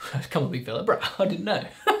turf? Come on, big fella. Bro, I didn't know.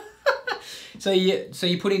 So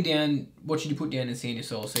you're putting down, what should you put down in sandy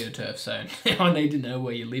soil, seed or turf? So now I need to know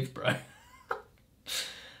where you live, bro.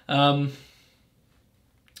 Man,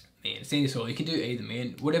 sandy soil, you can do either,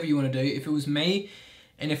 man. Whatever you want to do. If it was me,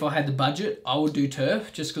 and if I had the budget, I would do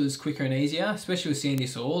turf just because it's quicker and easier, especially with sandy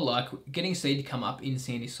soil. Like, getting seed to come up in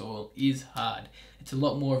sandy soil is hard. It's a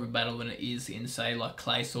lot more of a battle than it is in, say, like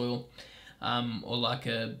clay soil, or like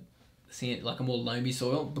a more loamy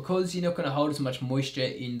soil, because you're not going to hold as much moisture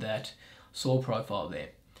in that soil profile there.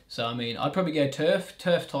 So, I mean, I'd probably go turf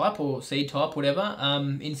type or seed type, whatever,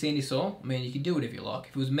 in sandy soil. I mean, you can do whatever you like.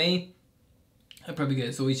 If it was me, I'd probably go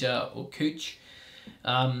zoysia or cooch.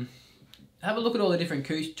 Have a look at all the different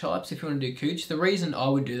cooch types if you want to do cooch. The reason I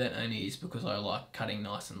would do that only is because I like cutting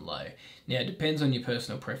nice and low. Now, it depends on your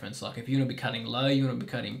personal preference. Like, if you want to be cutting low, you want to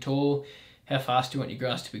be cutting tall, how fast do you want your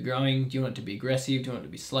grass to be growing? Do you want it to be aggressive? Do you want it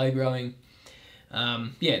to be slow growing?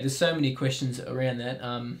 Yeah, there's so many questions around that.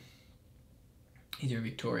 He's in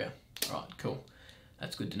Victoria. All right, cool.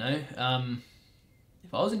 That's good to know.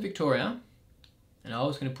 If I was in Victoria and I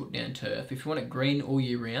was going to put down turf, if you want it green all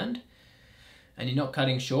year round and you're not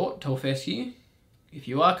cutting short, tall fescue, if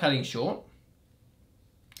you are cutting short,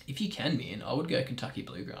 if you can, man, I would go Kentucky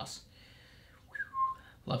bluegrass.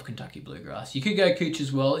 Love Kentucky bluegrass. You could go cooch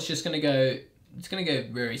as well. It's just going to go, it's going to go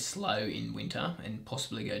very slow in winter and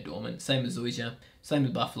possibly go dormant. Same as zoysia, same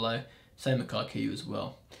as buffalo, same with kikuyu as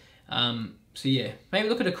well. So yeah, maybe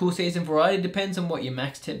look at a cool season variety. It depends on what your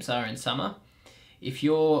max temps are in summer. If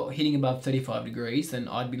you're hitting above 35 degrees, then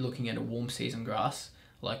I'd be looking at a warm season grass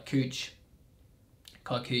like cooch,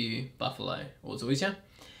 kikuyu, buffalo, or zoysia.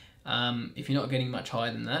 If you're not getting much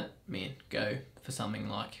higher than that, man, go for something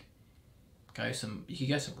like, you could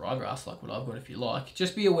go some ryegrass like what I've got if you like.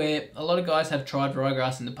 Just be aware, a lot of guys have tried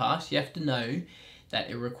ryegrass in the past. You have to know that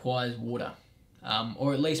it requires water,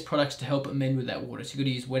 or at least products to help amend with that water. So you've got to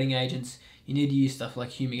use wetting agents. You need to use stuff like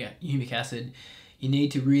humic acid. You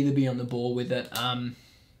need to really be on the ball with it.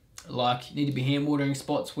 Like, you need to be hand watering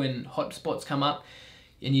spots when hot spots come up.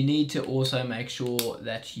 And you need to also make sure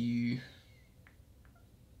that you...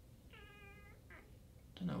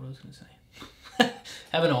 don't know what I was going to say.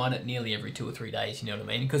 Have an eye on it nearly every 2 or 3 days, you know what I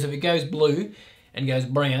mean? Because if it goes blue and goes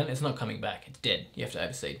brown, it's not coming back. It's dead. You have to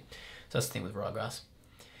overseed. So that's the thing with ryegrass.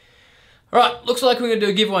 Alright, looks like we're going to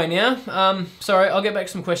do a giveaway now. Sorry, I'll get back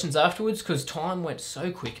to some questions afterwards because time went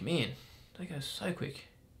so quick, man. They go so quick.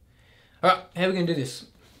 Alright, how are we going to do this?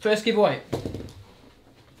 First giveaway.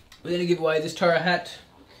 We're going to give away this Toro hat.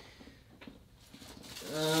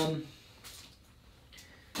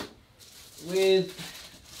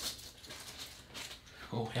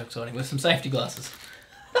 Oh, how exciting, with some safety glasses.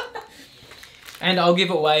 And I'll give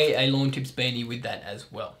away a Lawn Tips beanie with that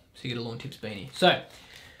as well. So you get a Lawn Tips beanie. So,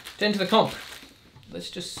 to enter the comp, let's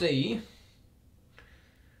just see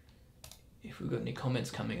if we've got any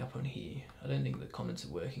comments coming up on here. I don't think the comments are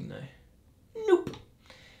working though. Nope.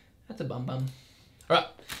 That's a bum bum. Alright.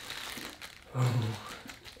 How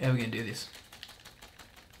are we going to do this?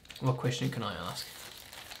 What question can I ask?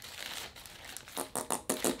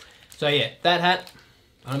 So yeah, that hat,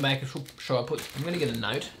 I'm going to make sure I'm going to get a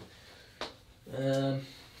note. Where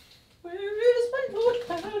is my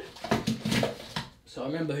notepad? So I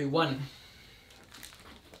remember who won.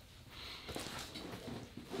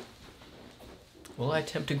 Will I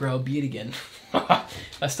attempt to grow a beard again?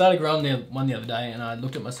 I started growing one the other day and I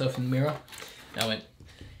looked at myself in the mirror and I went,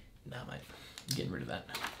 getting rid of that.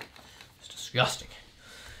 It's disgusting.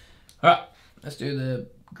 All right, let's do the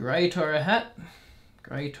grey Toro hat.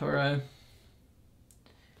 Grey Toro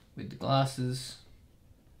with the glasses.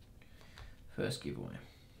 First giveaway.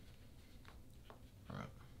 All right.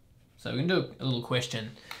 So we can do a little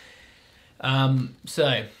question.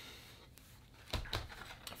 So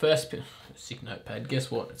first sick notepad.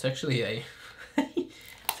 Guess what? It's actually a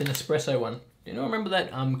it's an espresso one. Do you know? Remember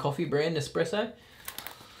that coffee brand Espresso?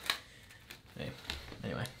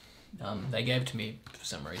 Anyway, they gave it to me for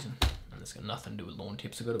some reason, and it's got nothing to do with lawn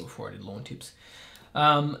tips. I got it before I did lawn tips.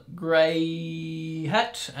 Grey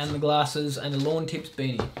hat and the glasses and the lawn tips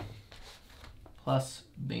beanie. Plus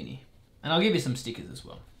beanie. And I'll give you some stickers as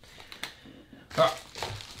well.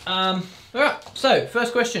 Alright, so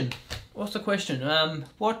first question. What's the question? Man,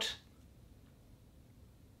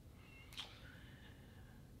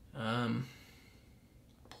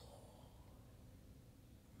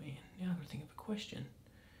 now I'm gonna think of a question.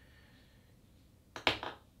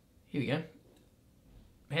 Here we go.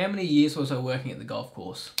 How many years was I working at the golf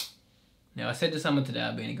course? Now, I said to someone today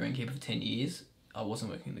I've been a greenkeeper for 10 years. I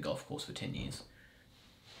wasn't working at the golf course for 10 years.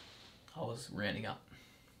 I was rounding up.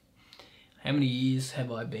 How many years have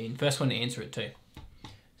I been? First one to answer it too. So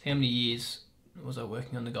how many years was I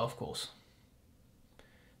working on the golf course?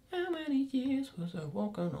 How many years was I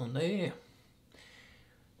walking on there?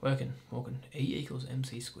 Walking. E equals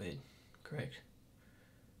MC squared. Correct.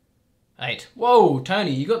 8. Whoa,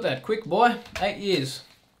 Tony, you got that quick, boy. 8 years.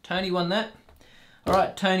 Tony won that. All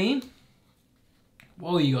right, Tony.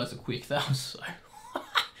 Whoa, you guys are quick. That was so...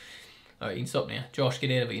 All right, you can stop now. Josh,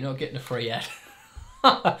 get out of it. You're not getting a free ad.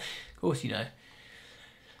 Of course you know.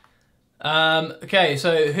 Okay,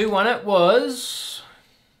 so who won it was...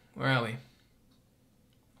 Where are we?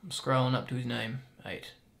 I'm scrolling up to his name.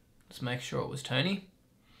 8. Let's make sure it was Tony.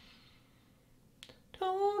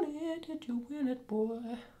 Tony, did you win it, boy?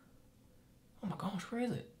 Oh my gosh, where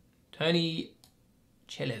is it? Tony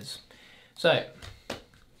Cheles. So,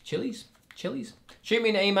 Chili's? Shoot me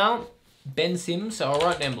an email, Ben Sims, so I'll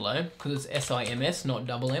write down below, because it's SIMS, not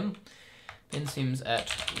double M.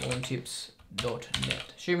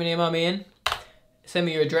 bensims@lawntips.net. Shoot me an email, man. Send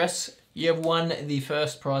me your address. You have won the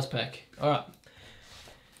first prize pack. Alright.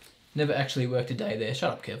 Never actually worked a day there.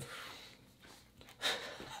 Shut up, Kev.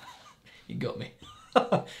 You got me.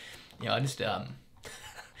 Yeah, I just, got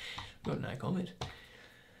no comment.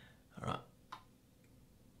 Alright.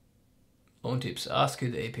 Lawn tips. Ask who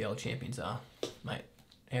the EPL champions are. Mate,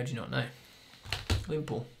 how'd you not know?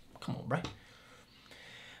 Liverpool. Come on, bro.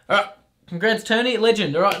 Alright. Congrats, Tony.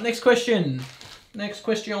 Legend. Alright, next question.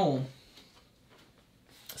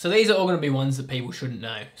 So these are all going to be ones that people shouldn't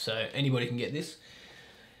know. So anybody can get this.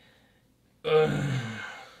 No,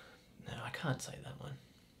 I can't say that one.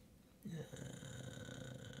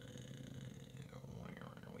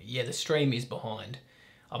 Yeah, the stream is behind.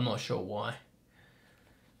 I'm not sure why.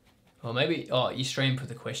 Or maybe, oh, you stream for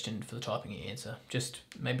the question, for the typing your answer. Just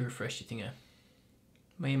maybe refresh your thinger.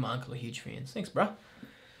 Me and my uncle are huge fans. Thanks, bruh.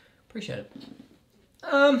 Appreciate it.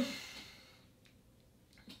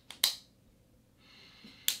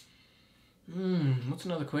 What's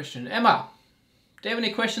another question? Emma, do you have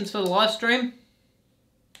any questions for the live stream?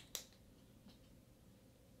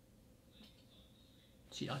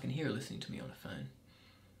 Gee, I can hear her listening to me on her phone.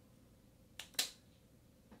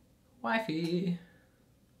 Wifey.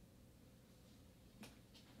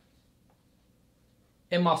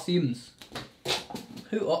 Emma Sims.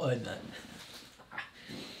 Who owned that?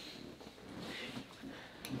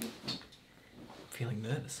 Feeling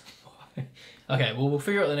nervous. Okay, well, we'll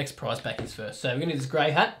figure out what the next prize pack is first. So we're going to do this grey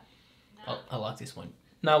hat. No. I like this one.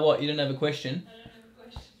 No, what? You don't have a question? I don't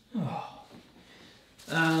have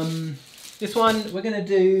a question. This one, we're going to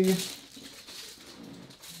do...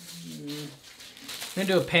 I'm going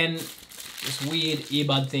to do a pen, this weird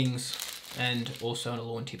earbud things, and also a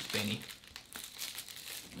lawn tips beanie.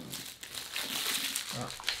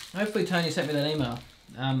 Right. Hopefully Tony sent me that email.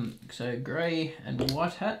 So grey and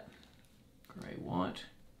white hat. Grey, white.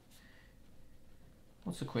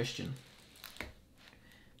 What's the question?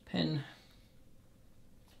 Pen.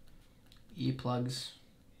 Earplugs.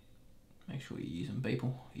 Make sure you use them,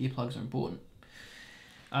 people. Earplugs are important.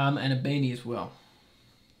 And a beanie as well.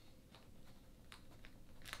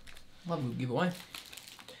 Love a giveaway.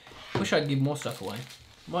 Wish I'd give more stuff away.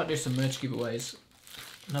 Might do some merch giveaways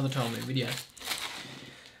another time in the video.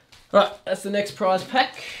 Right, that's the next prize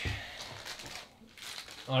pack.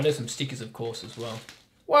 Oh, there's some stickers, of course, as well.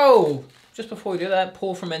 Whoa! Just before we do that,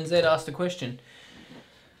 Paul from NZ asked a question.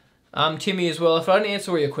 Timmy as well. If I didn't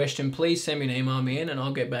answer your question, please send me an email, man, and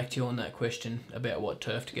I'll get back to you on that question about what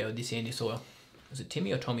turf to go with this Andy soil. Was it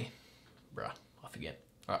Timmy or Tommy? bruh, I forget.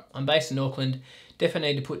 All right, I'm based in Auckland.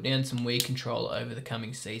 Definitely need to put down some weed control over the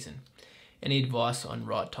coming season. Any advice on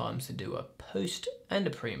right times to do a post and a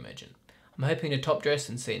pre-emergent? I'm hoping to top dress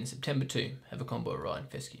and seed in September too. Have a combo Ryan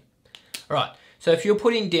Fescue. All right, so if you're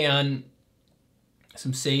putting down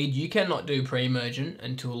some seed, you cannot do pre-emergent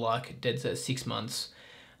until like dead set 6 months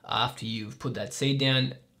after you've put that seed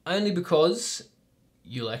down, only because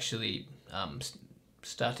you'll actually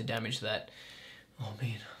start to damage that. Oh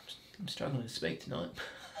man, I'm struggling to speak tonight.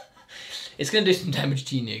 It's going to do some damage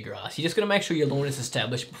to your new grass. You just got to make sure your lawn is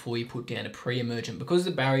established before you put down a pre-emergent, because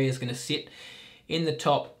the barrier is going to sit in the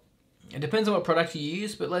top. It depends on what product you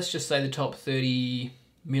use, but let's just say the top 30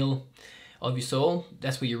 mil of your soil.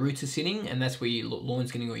 That's where your roots are sitting, and that's where your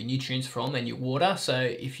lawn's getting all your nutrients from and your water. So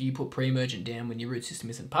if you put pre-emergent down when your root system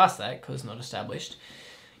isn't past that, because it's not established,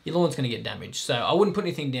 your lawn's going to get damaged. So I wouldn't put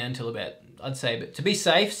anything down until about, I'd say, but to be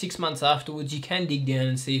safe, 6 months afterwards, you can dig down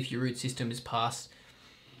and see if your root system is past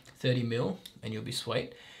 30 mil, and you'll be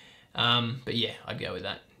sweet. But yeah, I'd go with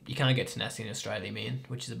that. You can't get tenacity in Australia, man,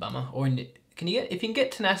 which is a bummer. Or if you can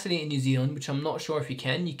get tenacity in New Zealand, which I'm not sure if you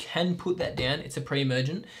can put that down. It's a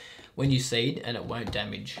pre-emergent when you seed, and it won't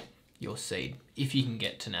damage your seed if you can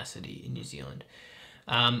get tenacity in New Zealand.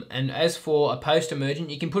 And as for a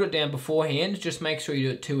post-emergent, you can put it down beforehand. Just make sure you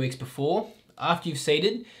do it 2 weeks before. After you've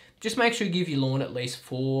seeded, just make sure you give your lawn at least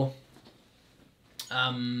 4,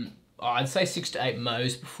 I'd say 6 to 8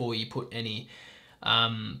 mows before you put any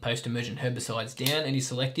post-emergent herbicides down, any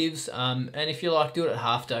selectives. And if you like, do it at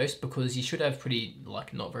half dose, because you should have pretty,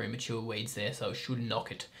 like, not very mature weeds there, so it should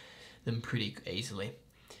knock them pretty easily.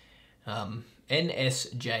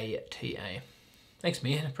 NSJTA. Thanks,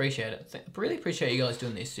 man. Appreciate it. I really appreciate you guys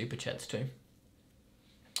doing these super chats too.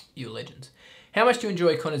 You're legends. How much do you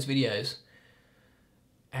enjoy Connor's videos?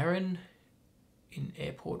 Aaron in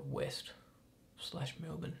Airport West /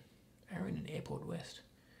 Melbourne. Aaron in Airport West.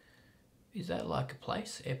 Is that like a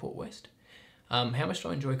place? Airport West? How much do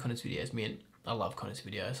I enjoy Connor's videos? Man, I love Connor's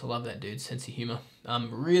videos. I love that dude's sense of humour.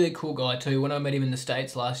 Really cool guy too. When I met him in the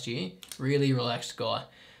States last year, really relaxed guy.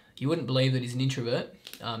 You wouldn't believe that he's an introvert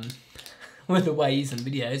with the way he's in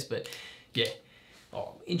videos, but yeah,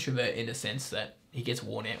 introvert in a sense that he gets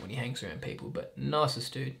worn out when he hangs around people, but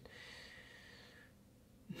nicest dude.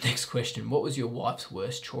 Next question. What was your wife's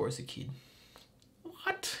worst chore as a kid?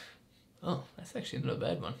 What? Oh, that's actually not a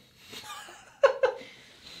bad one.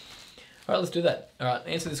 All right, let's do that. All right,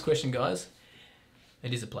 answer this question, guys.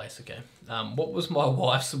 It is a place, okay. What was my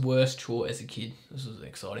wife's worst chore as a kid? This was an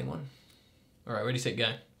exciting one. All right, ready, set,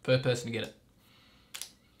 go. First person to get it.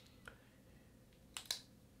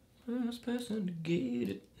 First person to get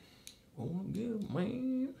it. Won't give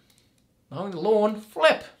me. Mowing the lawn,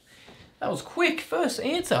 flip. That was quick. First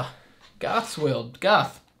answer. Garth's World.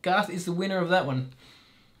 Garth. Garth is the winner of that one.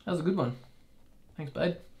 That was a good one. Thanks,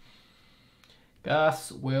 babe.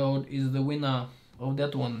 Garth's World is the winner of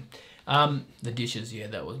that one. The dishes, yeah,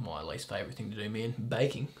 that was my least favourite thing to do, man.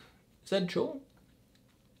 Baking. Is that a chore?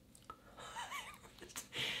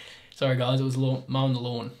 Sorry, guys, it was mowing the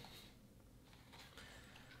lawn.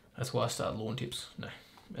 That's why I started Lawn Tips. No.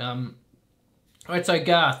 Alright, so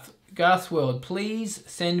Garth's World, please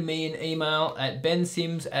send me an email at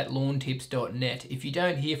bensims@lawntips.net. If you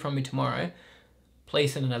don't hear from me tomorrow,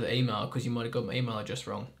 please send another email, because you might have got my email address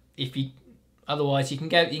wrong. Otherwise, you can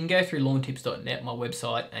go through lawntips.net, my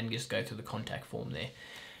website, and just go through the contact form there.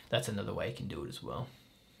 That's another way you can do it as well.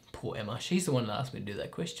 Poor Emma. She's the one that asked me to do that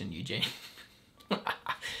question, Eugene.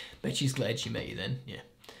 Bet she's glad she met you then. Yeah,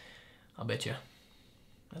 I bet you.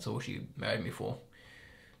 That's all she married me for,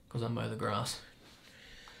 because I mow the grass.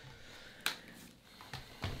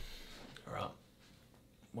 All right,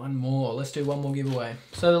 one more. Let's do one more giveaway.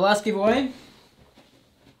 So the last giveaway.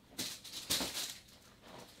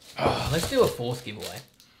 Oh, let's do a 4th giveaway.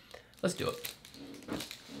 Let's do it.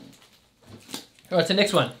 All right, so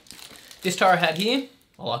next one. This Tara hat here.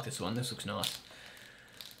 I like this one. This looks nice.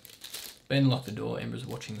 Ben locked the door. Embra's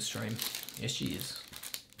watching the stream. Yes, she is.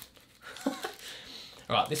 All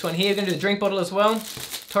right, this one here. We're going to do the drink bottle as well.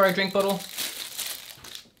 Toro drink bottle.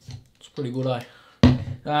 It's pretty good, eh?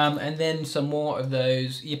 And then some more of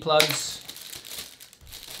those earplugs.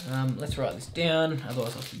 Let's write this down,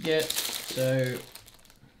 otherwise I'll forget. So,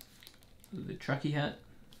 the trucker hat,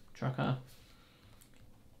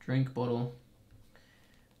 drink bottle,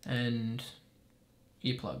 and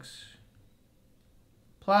earplugs.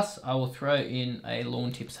 Plus, I will throw in a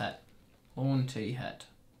Lawn Tips hat, Lawn Tea hat,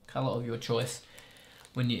 colour of your choice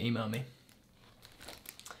when you email me.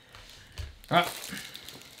 Alright.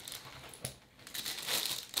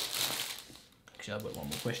 Actually, I've got one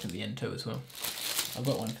more question at the end too as well. I've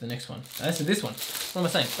got one for the next one. This is this one. What am I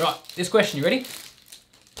saying? Right, this question, you ready?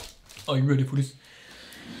 Are you ready for this?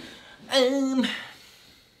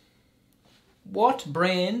 What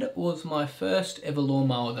brand was my first ever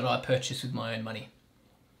lawnmower that I purchased with my own money?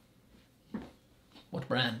 What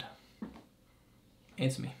brand?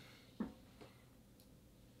 Answer me.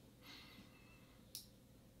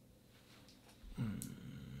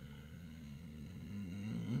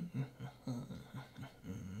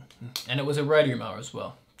 And it was a rotary mower as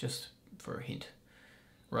well, just for a hint.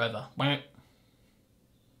 Rover, bam.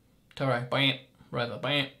 Toro, bam. Rover,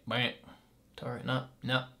 bam, bam. Toro, no.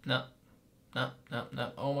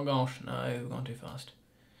 Oh my gosh, no, we're going too fast.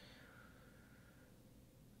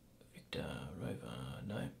 Victor,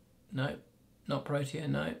 Rover, no. Not Protea,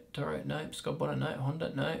 no. Toro, no. Scott Bonner, no.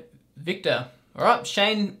 Honda, no. Victor. All right,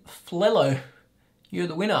 Shane Flello, you're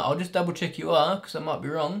the winner. I'll just double check you are, because I might be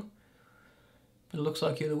wrong. But it looks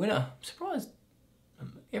like you're the winner. I'm surprised.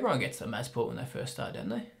 Everyone gets the Mazport when they first start, don't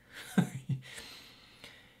they?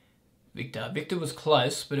 Victor was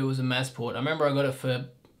close, but it was a Mazport. I remember I got it for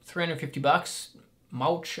 $350,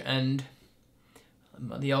 mulch and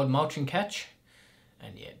the old mulching catch.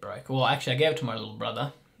 And yeah, it broke. Well, actually, I gave it to my little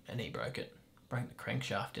brother, and he broke it. Broke the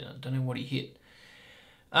crankshaft in it. I don't know what he hit.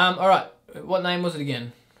 All right, what name was it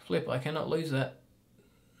again? Flip, I cannot lose that.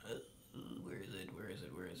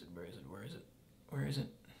 Where is it?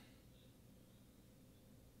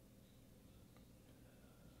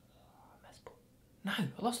 No, I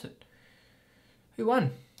lost it. Who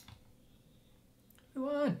won?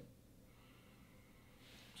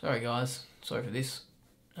 Sorry guys, sorry for this.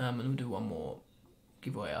 And we'll do one more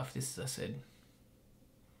giveaway after this, as I said.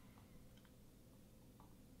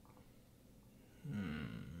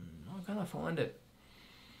 Why can't I find it?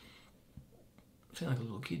 I sound like a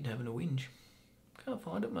little kid having a whinge. Can't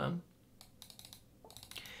find it, Mum.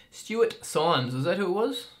 Stuart Symes, is that who it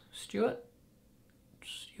was? Stuart.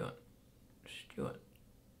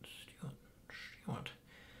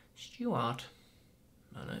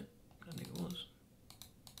 No, I don't think it was.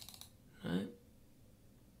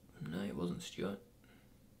 No, it wasn't Stuart.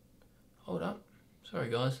 Hold up. Sorry,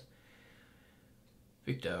 guys.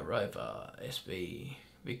 Victor, Rover, SB,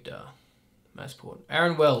 Victor, Massport.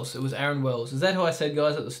 Aaron Wells. It was Aaron Wells. Is that who I said,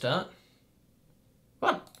 guys, at the start?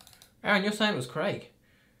 What? Aaron, you're saying it was Craig.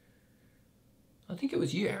 I think it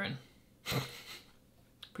was you, Aaron.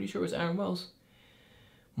 Pretty sure it was Aaron Wells.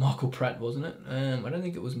 Michael Pratt, wasn't it? I don't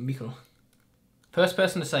think it was Michael. First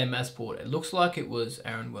person to say Massport. It looks like it was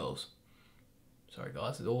Aaron Wells. Sorry,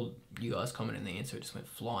 guys. It's all you guys commenting the answer. It just went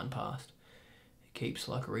flying past. It keeps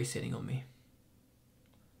like resetting on me.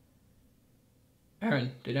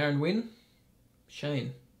 Aaron. Did Aaron win?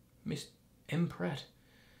 Shane. Miss M. Pratt.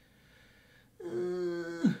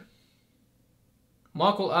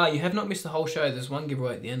 Michael, you have not missed the whole show. There's one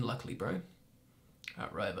giveaway at the end, luckily, bro.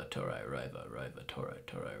 Rover, Toro,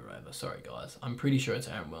 Rover. Sorry, guys. I'm pretty sure it's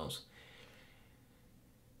Aaron Wells.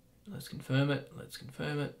 Let's confirm it.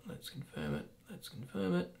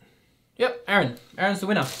 Yep, Aaron. Aaron's the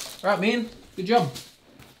winner. All right, man. Good job.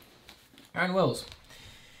 Aaron Wells.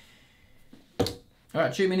 All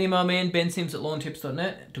right, shoot me an email, man.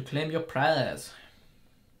 bensims@lawntips.net to claim your prize.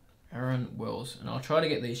 Aaron Wells. And I'll try to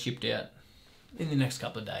get these shipped out in the next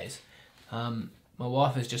couple of days. My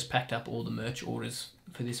wife has just packed up all the merch orders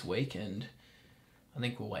for this week, and I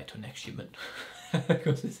think we'll wait till next shipment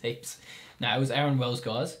because there's heaps. No, it was Aaron Wells,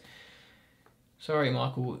 guys. Sorry,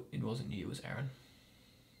 Michael, it wasn't you, it was Aaron.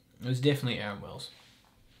 It was definitely Aaron Wells.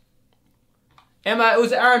 Emma, it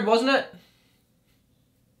was Aaron, wasn't it?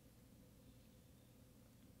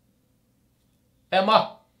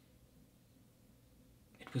 Emma!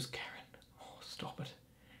 It was Karen. Oh, stop it.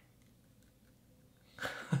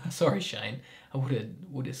 Sorry, Shane. I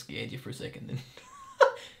would have scared you for a second then.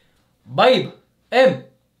 Babe! M!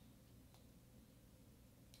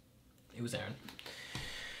 It was Aaron.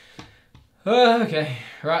 Okay,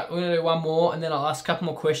 right, we're going to do one more and then I'll ask a couple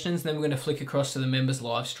more questions and then we're going to flick across to the members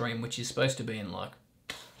live stream, which is supposed to be in like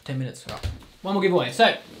 10 minutes. Right, one more giveaway.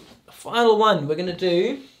 So, the final one we're going to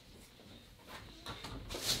do...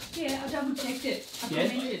 Yeah, I double checked it. I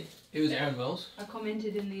commented. It was Aaron Wells. I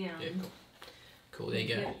commented in the... Yeah, cool, there you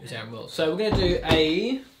go. It was Aaron Wells. So we're going to do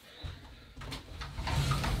a...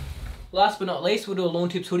 Last but not least, we'll do a Lawn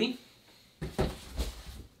Tips hoodie.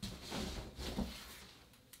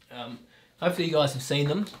 Hopefully you guys have seen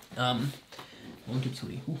them. Lawn Tips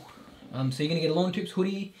hoodie. So you're going to get a Lawn Tips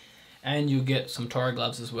hoodie and you'll get some Toro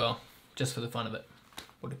gloves as well, just for the fun of it.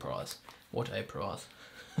 What a prize. What a prize.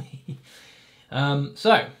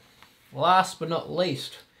 So, last but not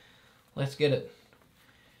least, let's get it.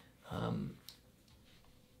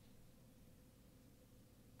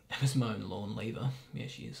 Just mowing the lawn, leave her. Yeah,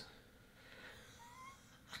 she is.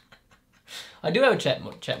 I do have a chat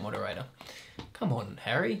moderator. Come on,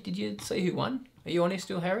 Harry. Did you see who won? Are you on here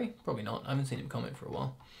still, Harry? Probably not. I haven't seen him comment for a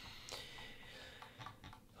while.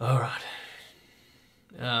 Alright.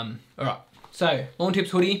 Alright. So, Lawn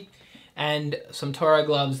Tips hoodie and some Toro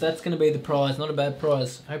gloves. That's going to be the prize. Not a bad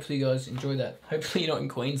prize. Hopefully you guys enjoy that. Hopefully you're not in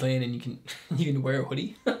Queensland and you can wear a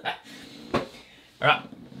hoodie. Alright.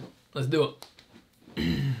 Let's do it.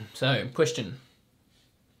 So, question.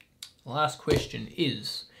 Last question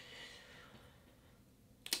is...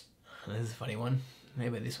 This is a funny one.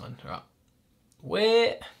 Maybe this one. Alright.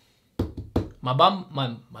 Where... My mum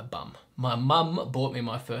bought me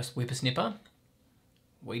my first whippersnipper,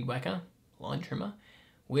 weed whacker, line trimmer.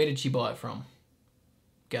 Where did she buy it from?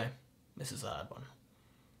 Go. This is a hard one.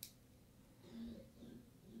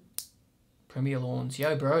 Premier Lawns.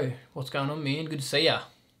 Yo, bro. What's going on, man? Good to see ya.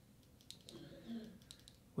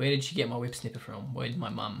 Where did she get my whippersnipper from? Where did my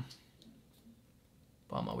mum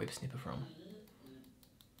buy my whippersnipper from?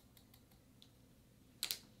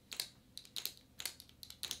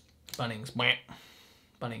 Bunnings.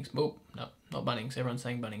 Bunnings. Oh, no, not Bunnings. Everyone's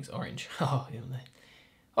saying Bunnings. Orange. Oh,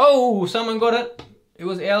 oh, someone got it. It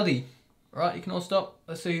was Aldi. Right, you can all stop.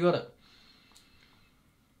 Let's see who got it.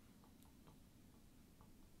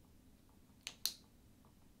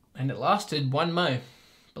 And it lasted one mow.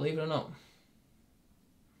 Believe it or not.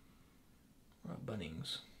 Right,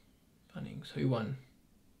 Bunnings. Bunnings. Who won?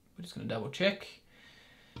 We're just going to double check.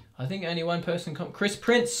 I think only one person Chris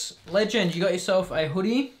Prince. Legend. You got yourself a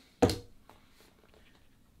hoodie.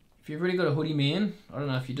 If you've already got a hoodie, man, I don't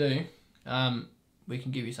know if you do, we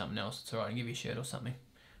can give you something else. It's alright, I can give you a shirt or something.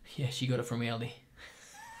 Yeah, she got it from Aldi.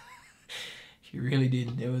 She really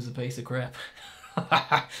did. It was a piece of crap.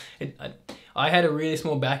 I had a really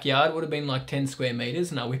small backyard. It would have been like 10 square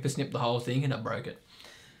meters, and I whippersnipped the whole thing and I broke it.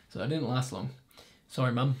 So it didn't last long.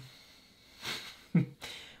 Sorry, Mum.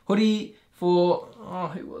 Hoodie for... Oh,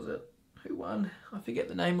 who was it? Who won? I forget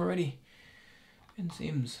the name already. Ben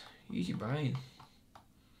Sims. Use your brain.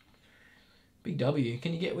 Big W.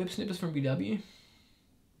 Can you get whip snippers from Big W?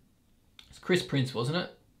 It's Chris Prince, wasn't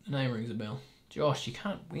it? The name rings a bell. Josh, you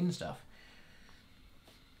can't win stuff.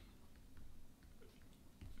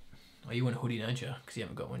 Oh, you want a hoodie, don't you? Because you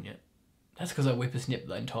haven't got one yet. That's because I whippersnipped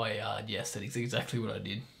the entire yard. Yes, that is exactly what I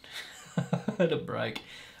did. Had a break.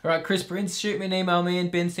 Alright, Chris Prince, shoot me an email,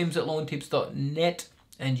 man. bensims@lawntips.net,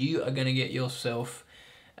 and you are going to get yourself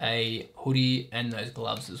a hoodie and those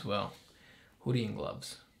gloves as well. Hoodie and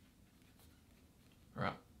gloves.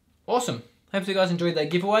 Alright, awesome. Hope you guys enjoyed that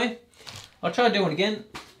giveaway. I'll try to do it again.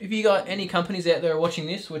 If you got any companies out there watching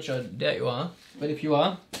this, which I doubt you are, but if you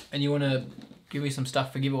are, and you want to give me some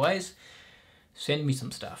stuff for giveaways, send me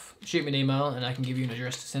some stuff. Shoot me an email and I can give you an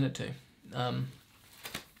address to send it to. But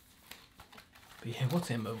yeah, what's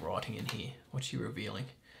Emma writing in here? What's she revealing?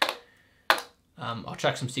 I'll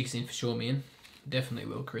chuck some sticks in for sure, man.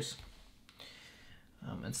 Definitely will, Chris.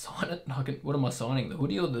 And sign it. What am I signing? The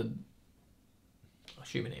hoodie or the... Oh,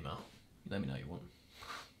 shoot me an email. Let me know you want.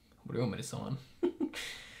 What do you want me to sign?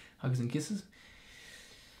 Hugs and kisses.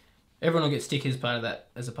 Everyone will get stickers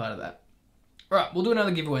as a part of that. Right, we'll do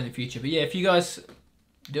another giveaway in the future. But yeah, if you guys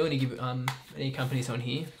do any companies on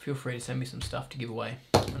here, feel free to send me some stuff to give away,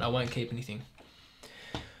 and I won't keep anything.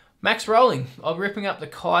 Max rolling. I'll be ripping up the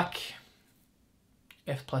Kike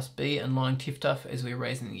F+B and line Tiftuff as we're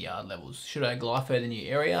raising the yard levels. Should I glypho the new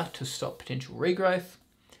area to stop potential regrowth?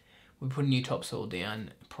 We put a new topsoil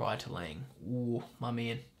down prior to laying. Ooh, my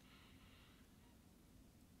man.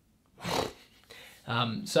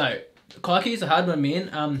 So Kike is a hard one,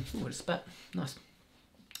 man. What a spat. Nice.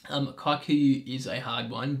 Kike is a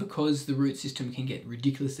hard one because the root system can get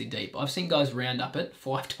ridiculously deep. I've seen guys round up it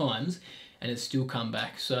 5 times and it's still come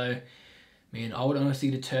back. So, man, I would honestly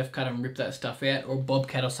get a turf cutter and rip that stuff out, or a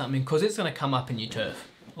bobcat or something, because it's going to come up in your turf.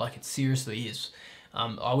 Like, it seriously is.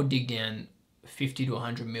 I would dig down 50 to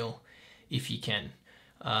 100 mil if you can.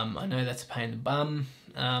 I know that's a pain in the bum.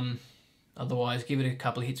 Otherwise, give it a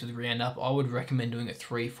couple of hits with Roundup. I would recommend doing it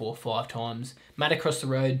 3, 4, 5 times. Matt across the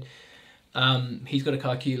road, he's got a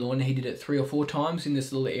Kike lawn. He did it 3 or 4 times in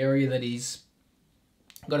this little area that he's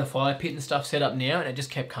got a fire pit and stuff set up now, and it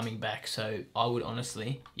just kept coming back. So I would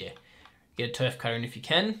honestly, yeah, get a turf cutter in if you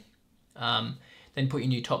can. Then put your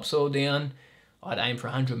new topsoil down. I'd aim for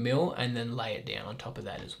 100 mil and then lay it down on top of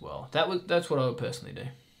that as well. That's what I would personally do.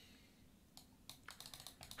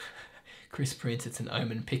 Chris Prince, it's an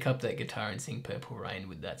omen. Pick up that guitar and sing Purple Rain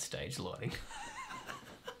with that stage lighting.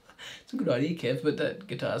 It's a good idea, Kev, but that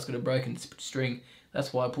guitar's got a broken string.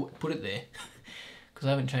 That's why I put it there. Because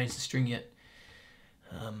I haven't changed the string yet.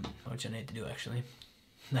 Which I need to do, actually.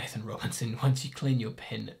 Nathan Robinson, once you clean your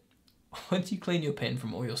pen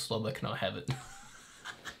from all your slobber, can I have it?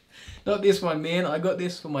 Not this one, man. I got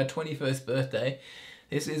this for my 21st birthday.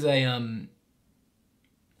 This is a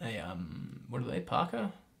what are they,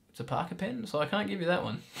 Parker? It's a Parker pen, so I can't give you that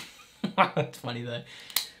one. That's funny though.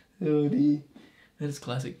 Oh dear. That is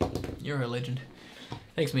classic. You're a legend.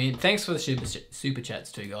 Thanks, man. Thanks for the super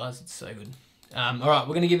chats too, guys. It's so good. Alright,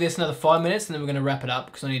 we're going to give this another 5 minutes and then we're going to wrap it up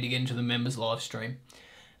because I need to get into the members live stream.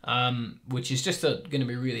 Which is just going to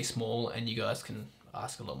be really small and you guys can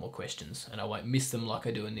ask a lot more questions and I won't miss them like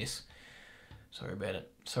I do in this. Sorry about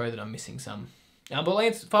it. Sorry that I'm missing some. But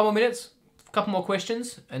Lance, 5 more minutes, a couple more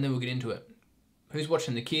questions and then we'll get into it. Who's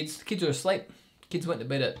watching the kids? The kids are asleep. Kids went to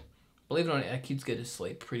bed at, believe it or not, our kids go to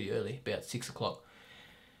sleep pretty early, about 6 o'clock.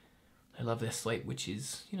 They love their sleep, which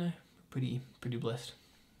is, you know, pretty blessed.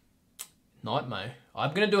 Night mo.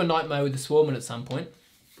 I'm going to do a night mo with the Swarman at some point.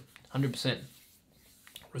 100%.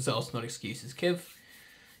 Results, not excuses. Kev,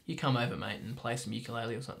 you come over, mate, and play some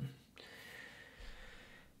ukulele or something.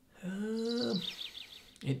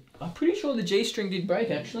 I'm pretty sure the G string did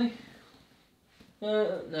break, actually.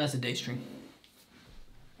 No, it's a D string.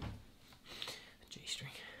 G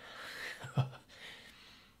string.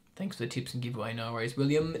 Thanks for the tips and giveaway, no worries.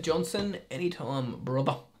 William Johnson, anytime,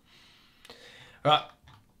 brother. Alright.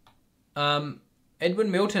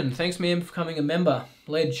 Edwin Milton, thanks, man, for becoming a member.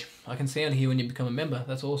 Ledge, I can see on here when you become a member.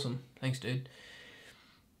 That's awesome. Thanks, dude.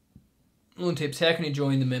 Lawn tips, how can you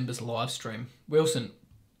join the members live stream? Wilson,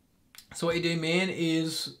 so what you do, man,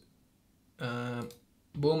 is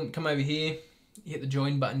boom, come over here, you hit the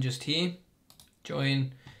join button just here,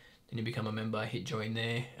 join, then you become a member, hit join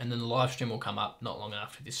there, and then the live stream will come up not long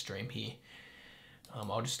after this stream here.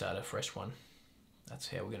 I'll just start a fresh one. That's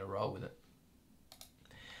how we're going to roll with it.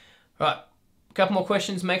 Right, a couple more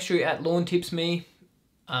questions. Make sure you're at Lawn Tips Me,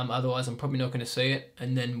 otherwise I'm probably not going to see it,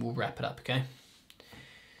 and then we'll wrap it up, okay?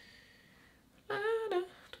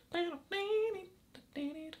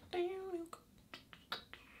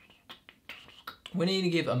 When are you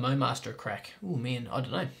going to give a MoMaster a crack? Oh man, I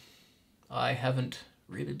don't know. I haven't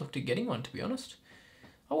really looked at getting one, to be honest.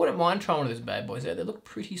 I wouldn't mind trying one of those bad boys out. They look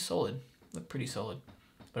pretty solid. But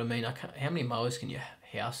I mean, how many mowers can you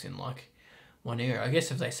house in like one area? I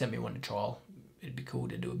guess if they sent me one to trial, it'd be cool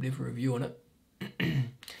to do a bit of a review on it.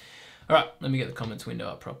 Alright, let me get the comments window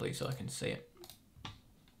up properly so I can see it.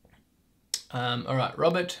 Alright,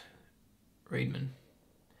 Robert Redman.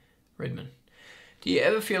 Do you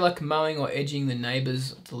ever feel like mowing or edging the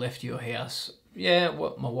neighbours to the left of your house? Yeah,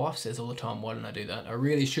 what my wife says all the time, why don't I do that? I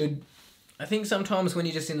really should. I think sometimes when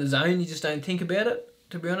you're just in the zone, you just don't think about it.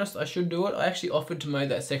 To be honest, I should do it. I actually offered to mow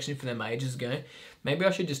that section for them ages ago. Maybe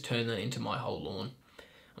I should just turn that into my whole lawn.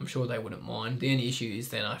 I'm sure they wouldn't mind. The only issue is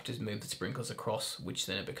then I have to move the sprinklers across, which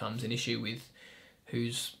then it becomes an issue with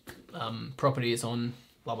whose property it's on,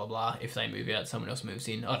 blah, blah, blah. If they move out, someone else moves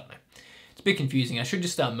in. I don't know. It's a bit confusing. I should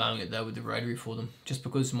just start mowing it though with the rotary for them, just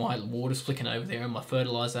because my water's flicking over there and my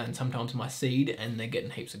fertiliser and sometimes my seed, and they're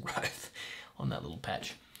getting heaps of growth on that little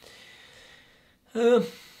patch.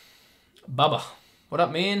 Bubba, what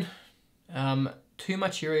up, man? Too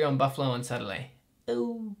much urea on buffalo on Saturday.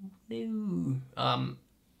 Oh no.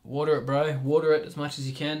 Water it, bro. Water it as much as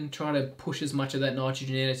you can. Try to push as much of that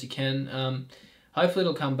nitrogen out as you can. Hopefully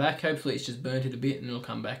it'll come back. Hopefully it's just burnt it a bit and it'll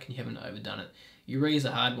come back and you haven't overdone it. Urea is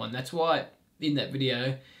a hard one. That's why in that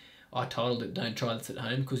video I titled it "Don't Try This at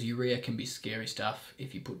Home," because urea can be scary stuff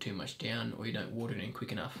if you put too much down or you don't water it in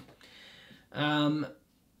quick enough.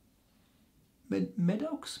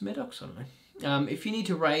 Medox, I don't know. If you need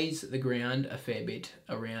to raise the ground a fair bit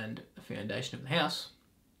around the foundation of the house,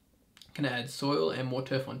 can I add soil and more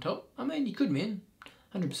turf on top? I mean, you could, man.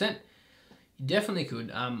 100%. You definitely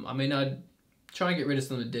could. I mean, I'd try and get rid of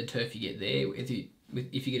some of the dead turf you get there.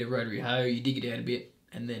 If you get a rotary hoe, you dig it out a bit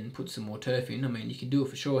and then put some more turf in. I mean, you can do it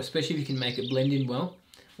for sure, especially if you can make it blend in well.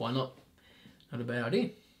 Why not? Not a bad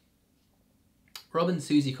idea. Robin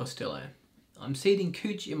Susie Costello. I'm seeding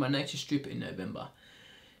cooch in my nature strip in November.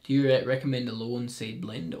 Do you recommend a lawn seed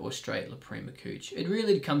blend or straight La Prima cooch? It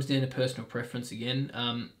really comes down to personal preference again.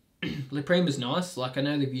 La Prima's nice. Like, I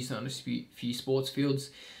know they've used it on a few sports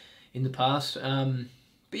fields in the past.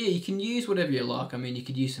 But yeah, you can use whatever you like. I mean, you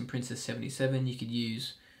could use some Princess 77. You could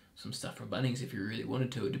use some stuff from Bunnings if you really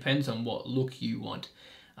wanted to. It depends on what look you want.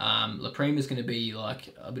 La Prima's going to be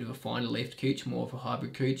like a bit of a finer leafed cooch, more of a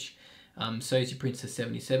hybrid cooch. So is your Princess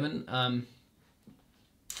 77.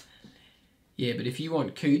 Yeah, but if you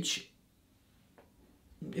want cooch,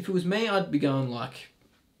 if it was me, I'd be going like,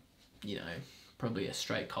 you know, probably a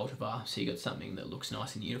straight cultivar. So you got something that looks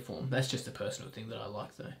nice and uniform. That's just a personal thing that I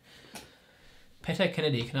like though. Peter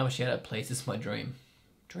Kennedy, can I have a shout out please? This is my dream.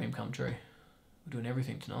 Dream come true. We're doing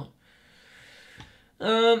everything tonight.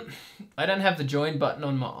 I don't have the join button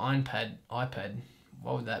on my iPad.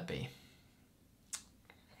 What would that be?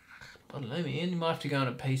 I don't know, man. You might have to go on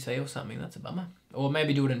a PC or something. That's a bummer. Or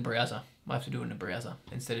maybe do it in browser. Might have to do it in a browser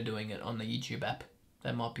instead of doing it on the YouTube app.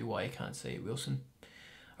 That might be why you can't see it, Wilson.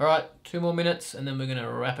 All right, 2 more minutes and then we're going to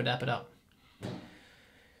wrap it up.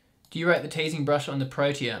 Do you rate the teasing brush on the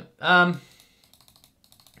Protea?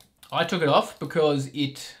 I took it off because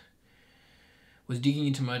it was digging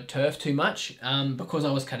into my turf too much because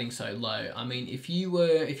I was cutting so low. I mean, if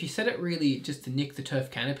you set it really just to nick the turf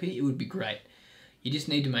canopy, it would be great. You just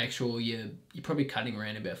need to make sure you're probably cutting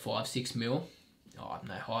around about 5-6 mil. Oh,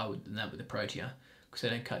 no higher than that with the Protea because they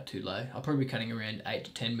don't cut too low. I'll probably be cutting around 8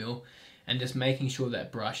 to 10 mil and just making sure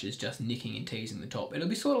that brush is just nicking and teasing the top. It'll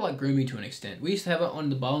be sort of like grooming to an extent. We used to have it on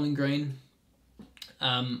the bowling green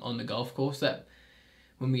on the golf course. That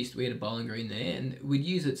when we had a bowling green there, and we'd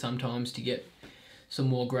use it sometimes to get some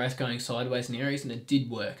more grass going sideways in areas, and it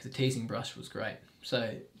did work. The teasing brush was great.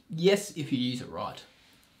 So yes, if you use it right.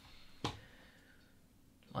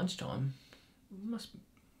 Lunchtime?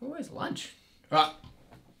 Where's lunch? Right,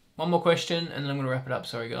 one more question and then I'm going to wrap it up.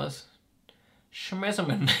 Sorry guys.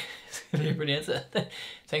 Schmezman. How do you pronounce that?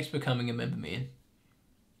 Thanks for becoming a member, man.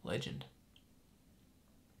 Legend.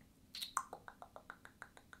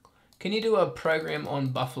 Can you do a program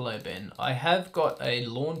on buffalo, Ben? I have got a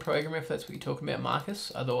lawn program if that's what you're talking about, Marcus.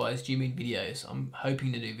 Otherwise, do you mean videos? I'm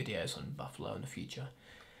hoping to do videos on buffalo in the future.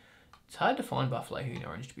 It's hard to find buffalo here in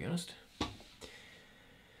Orange, to be honest.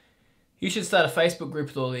 You should start a Facebook group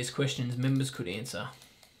with all these questions members could answer.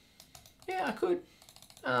 Yeah, I could.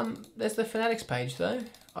 There's the Fanatics page though.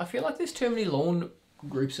 I feel like there's too many lawn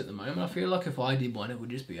groups at the moment. I feel like if I did one, it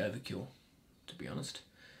would just be overkill, to be honest.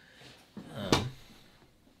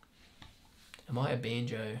 Am I a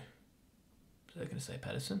Banjo? Was I going to say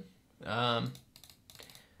Patterson?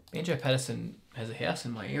 Banjo Patterson has a house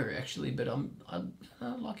in my area actually, but I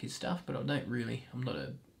like his stuff, but I don't really. I'm not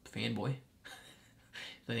a fanboy.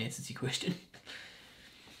 If that answers your question.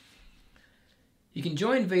 You can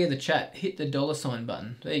join via the chat. Hit the $sign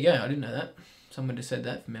button. There you go. I didn't know that. Someone just said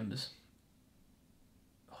that for members.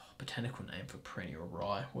 Oh, botanical name for perennial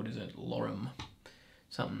rye. What is it? Lorem.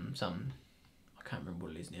 Something. I can't remember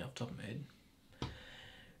what it is now off the top of my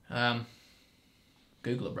head.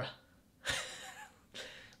 Google it, bruh.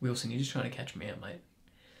 Wilson, you're just trying to catch me out, mate.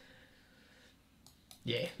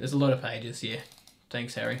 Yeah, there's a lot of pages, yeah.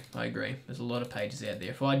 Thanks, Harry. I agree. There's a lot of pages out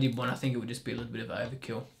there. If I did one, I think it would just be a little bit of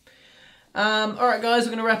overkill. Alright guys,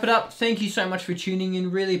 we're going to wrap it up. Thank you so much for tuning in.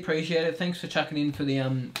 Really appreciate it. Thanks for chucking in for the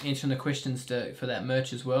answering the questions for that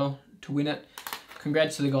merch as well, to win it.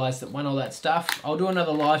 Congrats to the guys that won all that stuff. I'll do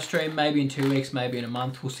another live stream maybe in 2 weeks, maybe in a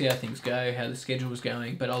month. We'll see how things go, how the schedule is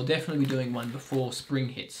going. But I'll definitely be doing one before spring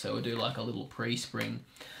hits. So we'll do like a little pre-spring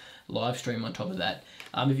live stream on top of that.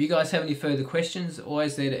 If you guys have any further questions,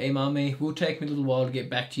 always there to email me. Will take me a little while to get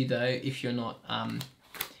back to you though. If you're not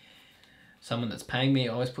someone that's paying me,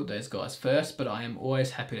 I always put those guys first. But I am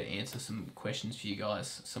always happy to answer some questions for you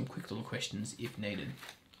guys. Some quick little questions if needed.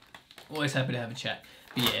 Always happy to have a chat.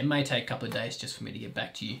 But yeah, it may take a couple of days just for me to get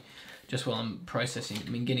back to you, just while I'm processing,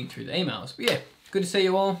 getting through the emails. But yeah, good to see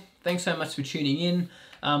you all. Thanks so much for tuning in.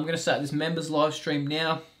 I'm going to start this members live stream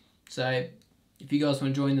now. So if you guys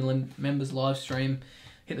want to join the members live stream,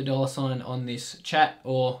 hit the $sign on this chat,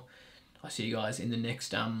 or I'll see you guys in the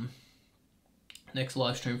next next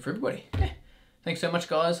live stream for everybody. Yeah. Thanks so much,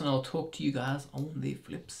 guys, and I'll talk to you guys on the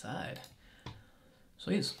flip side.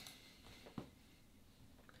 So yes.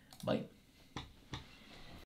 Bye.